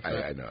 You'll love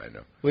that. I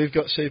know. We've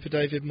got Super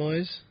David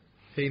Moyes.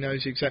 He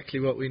knows exactly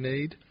what we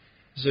need.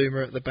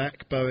 Zuma at the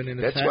back, Bowen in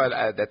attack.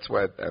 That's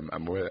why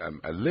I'm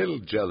a little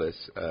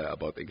jealous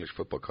about English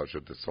football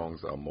culture. The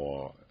songs are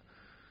more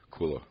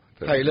cooler.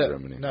 Hey, look,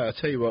 Germany. No, I'll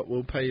tell you what,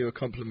 we'll pay you a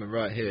compliment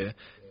right here.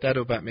 Dad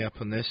will back me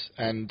up on this,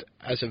 and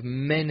as of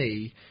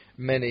many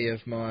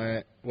of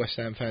my West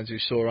Ham fans who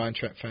saw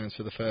Eintracht fans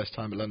for the first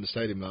time at London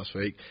Stadium last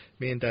week,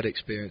 me and Dad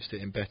experienced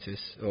it in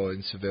Betis, or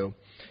in Seville,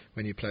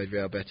 when you played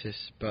Real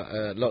Betis,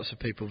 but lots of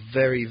people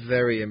very,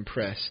 very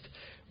impressed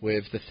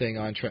with the thing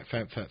Eintracht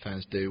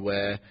fans do,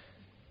 where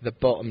the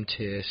bottom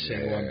tier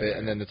sing one bit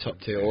and then the top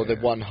tier, or the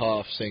one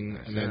half sing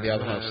and then the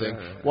other half sing.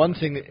 One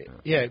thing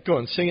go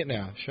on, sing it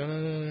now.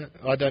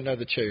 I don't know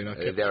the tune.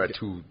 There are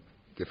two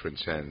different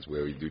chants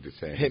where we do the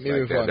same. Hit me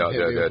with one.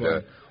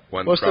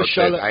 One What's the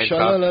Eintracht?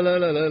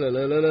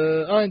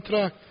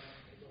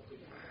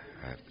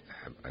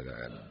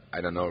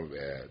 I don't know.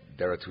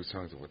 There are two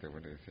songs. What do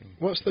you think?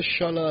 What's the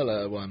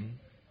Shalala one?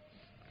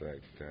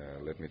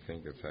 Let me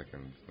think a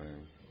second.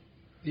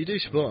 You do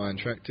support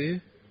Eintracht, do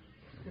you?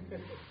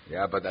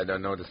 Yeah, but I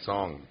don't know the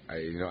song.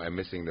 I'm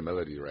missing the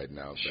melody right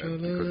now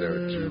because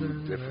they're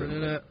two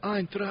different.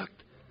 Eintracht.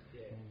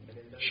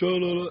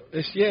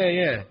 It's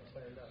yeah.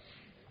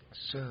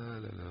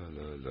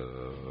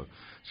 Sha-la-la-la-la,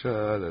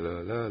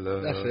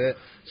 sha-la-la-la-la. That's it.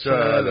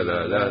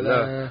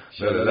 Sha-la-la-la-la,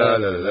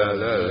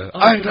 sha-la-la-la-la.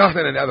 Eintracht,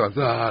 and then the other one.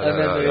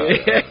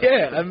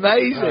 Yeah,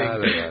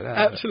 amazing.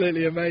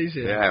 Absolutely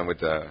amazing. Yeah, and with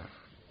the...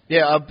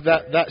 Yeah,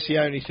 that's the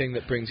only thing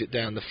that brings it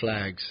down the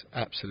flags.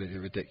 Absolutely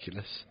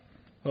ridiculous.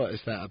 What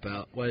is that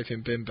about?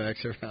 Waving bin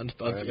bags around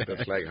above your That's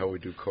head. like how we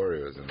do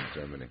choreos in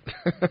Germany.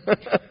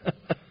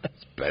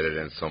 It's better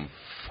than some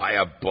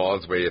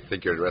fireballs where you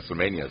think you're at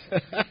WrestleManias.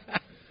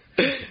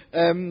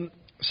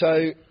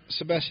 So,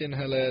 Sebastian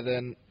Haller,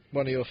 then,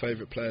 one of your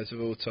favourite players of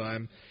all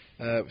time.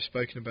 We've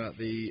spoken about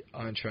the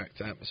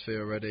Eintracht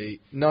atmosphere already.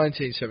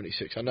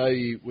 1976, I know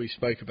we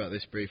spoke about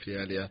this briefly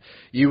earlier.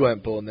 You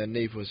weren't born then,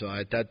 neither was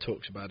I. Dad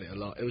talks about it a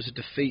lot. It was a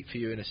defeat for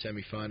you in a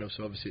semi-final,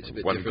 so obviously it's a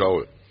bit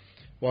different.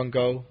 One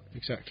goal,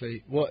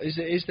 exactly. What is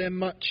it? Is there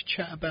much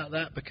chat about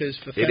that? Because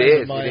for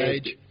fans of my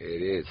age, it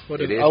is.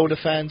 Older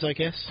fans, I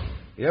guess.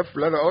 You have a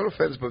lot of older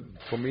fans, but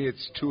for me,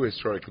 it's too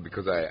historical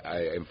because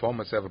I inform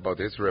myself about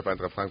the history of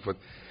Eintracht Frankfurt,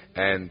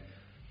 and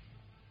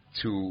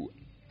to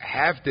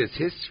have this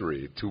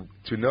history, to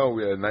know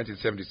in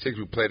 1976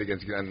 we played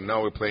against each other, and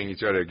now we're playing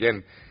each other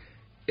again,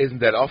 isn't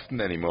that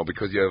often anymore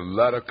because you have a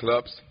lot of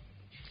clubs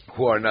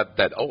who are not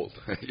that old.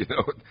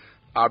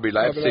 RB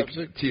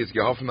Leipzig, TSG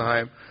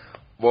Hoffenheim.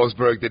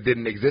 Wolfsburg, that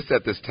didn't exist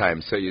at this time,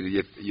 so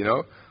you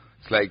know,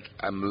 it's like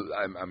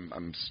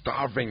I'm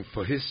starving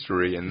for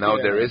history, and now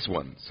there is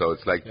one. So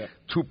it's like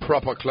two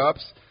proper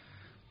clubs,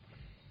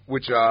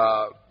 which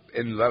are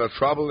in a lot of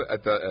trouble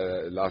at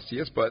the last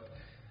years. But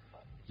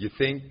you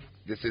think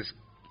this is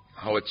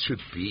how it should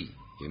be,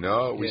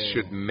 We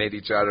should meet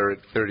each other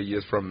 30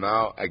 years from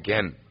now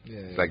again.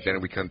 It's like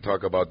then we can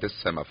talk about this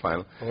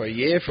semifinal or a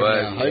year from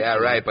now. Yeah,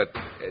 right. But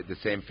the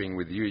same thing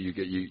with you.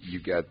 You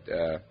get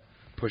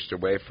pushed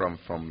away from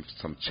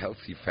some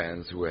Chelsea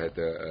fans who had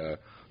to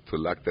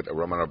luck that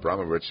Roman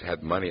Abramovich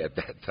had money at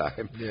that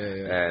time.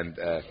 And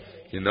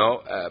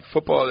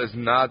football is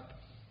not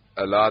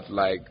a lot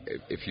like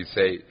if you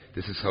say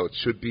this is how it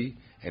should be,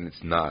 and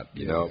it's not.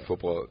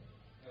 Football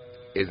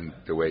isn't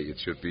the way it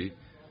should be.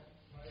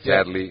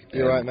 Sadly,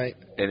 you're right, mate.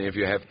 And if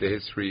you have the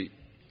history,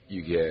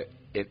 you get.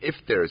 And if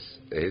there's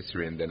a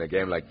history, and then a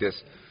game like this,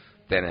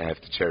 then I have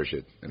to cherish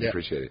it and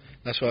appreciate it.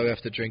 That's why we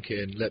have to drink it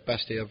in. Look,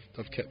 Basti,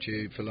 I've kept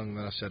you for longer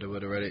than I said I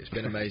would already. It's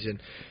been amazing.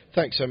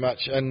 Thanks so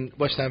much. And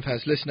West Ham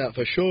fans, listen out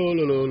for sure.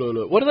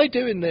 What do they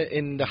do in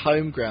the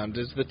home ground?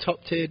 Does the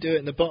top tier do it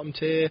in the bottom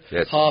tier?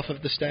 Yes. Half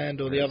of the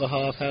stand or the other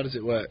half? How does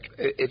it work?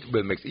 It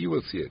will mix. You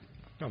will see it.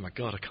 Oh my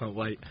God, I can't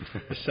wait.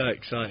 It's so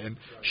exciting.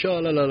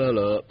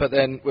 Sha-la-la-la-la. But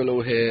then we'll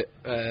all hear,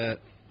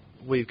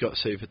 we've got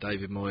Super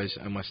David Moyes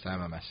and West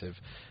Ham are massive.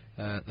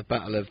 The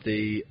battle of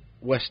the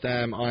West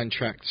Ham,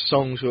 Eintracht,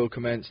 songs will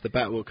commence, the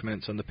battle will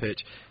commence on the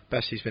pitch.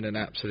 Basti's been an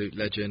absolute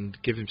legend.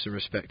 Give him some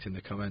respect in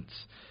the comments.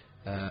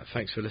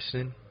 Thanks for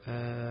listening.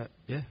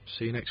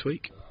 See you next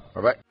week.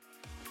 Bye-bye.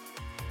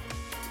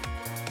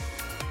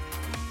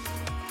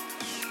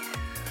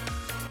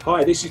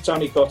 Hi, this is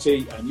Tony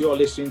Cottee, and you're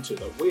listening to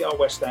the We Are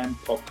West Ham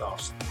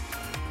podcast.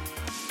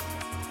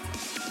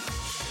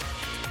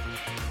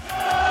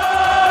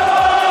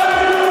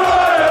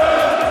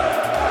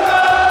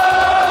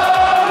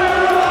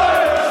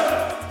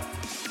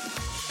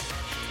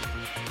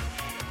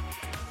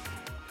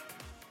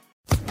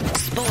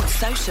 Sports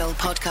Social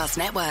Podcast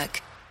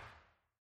Network.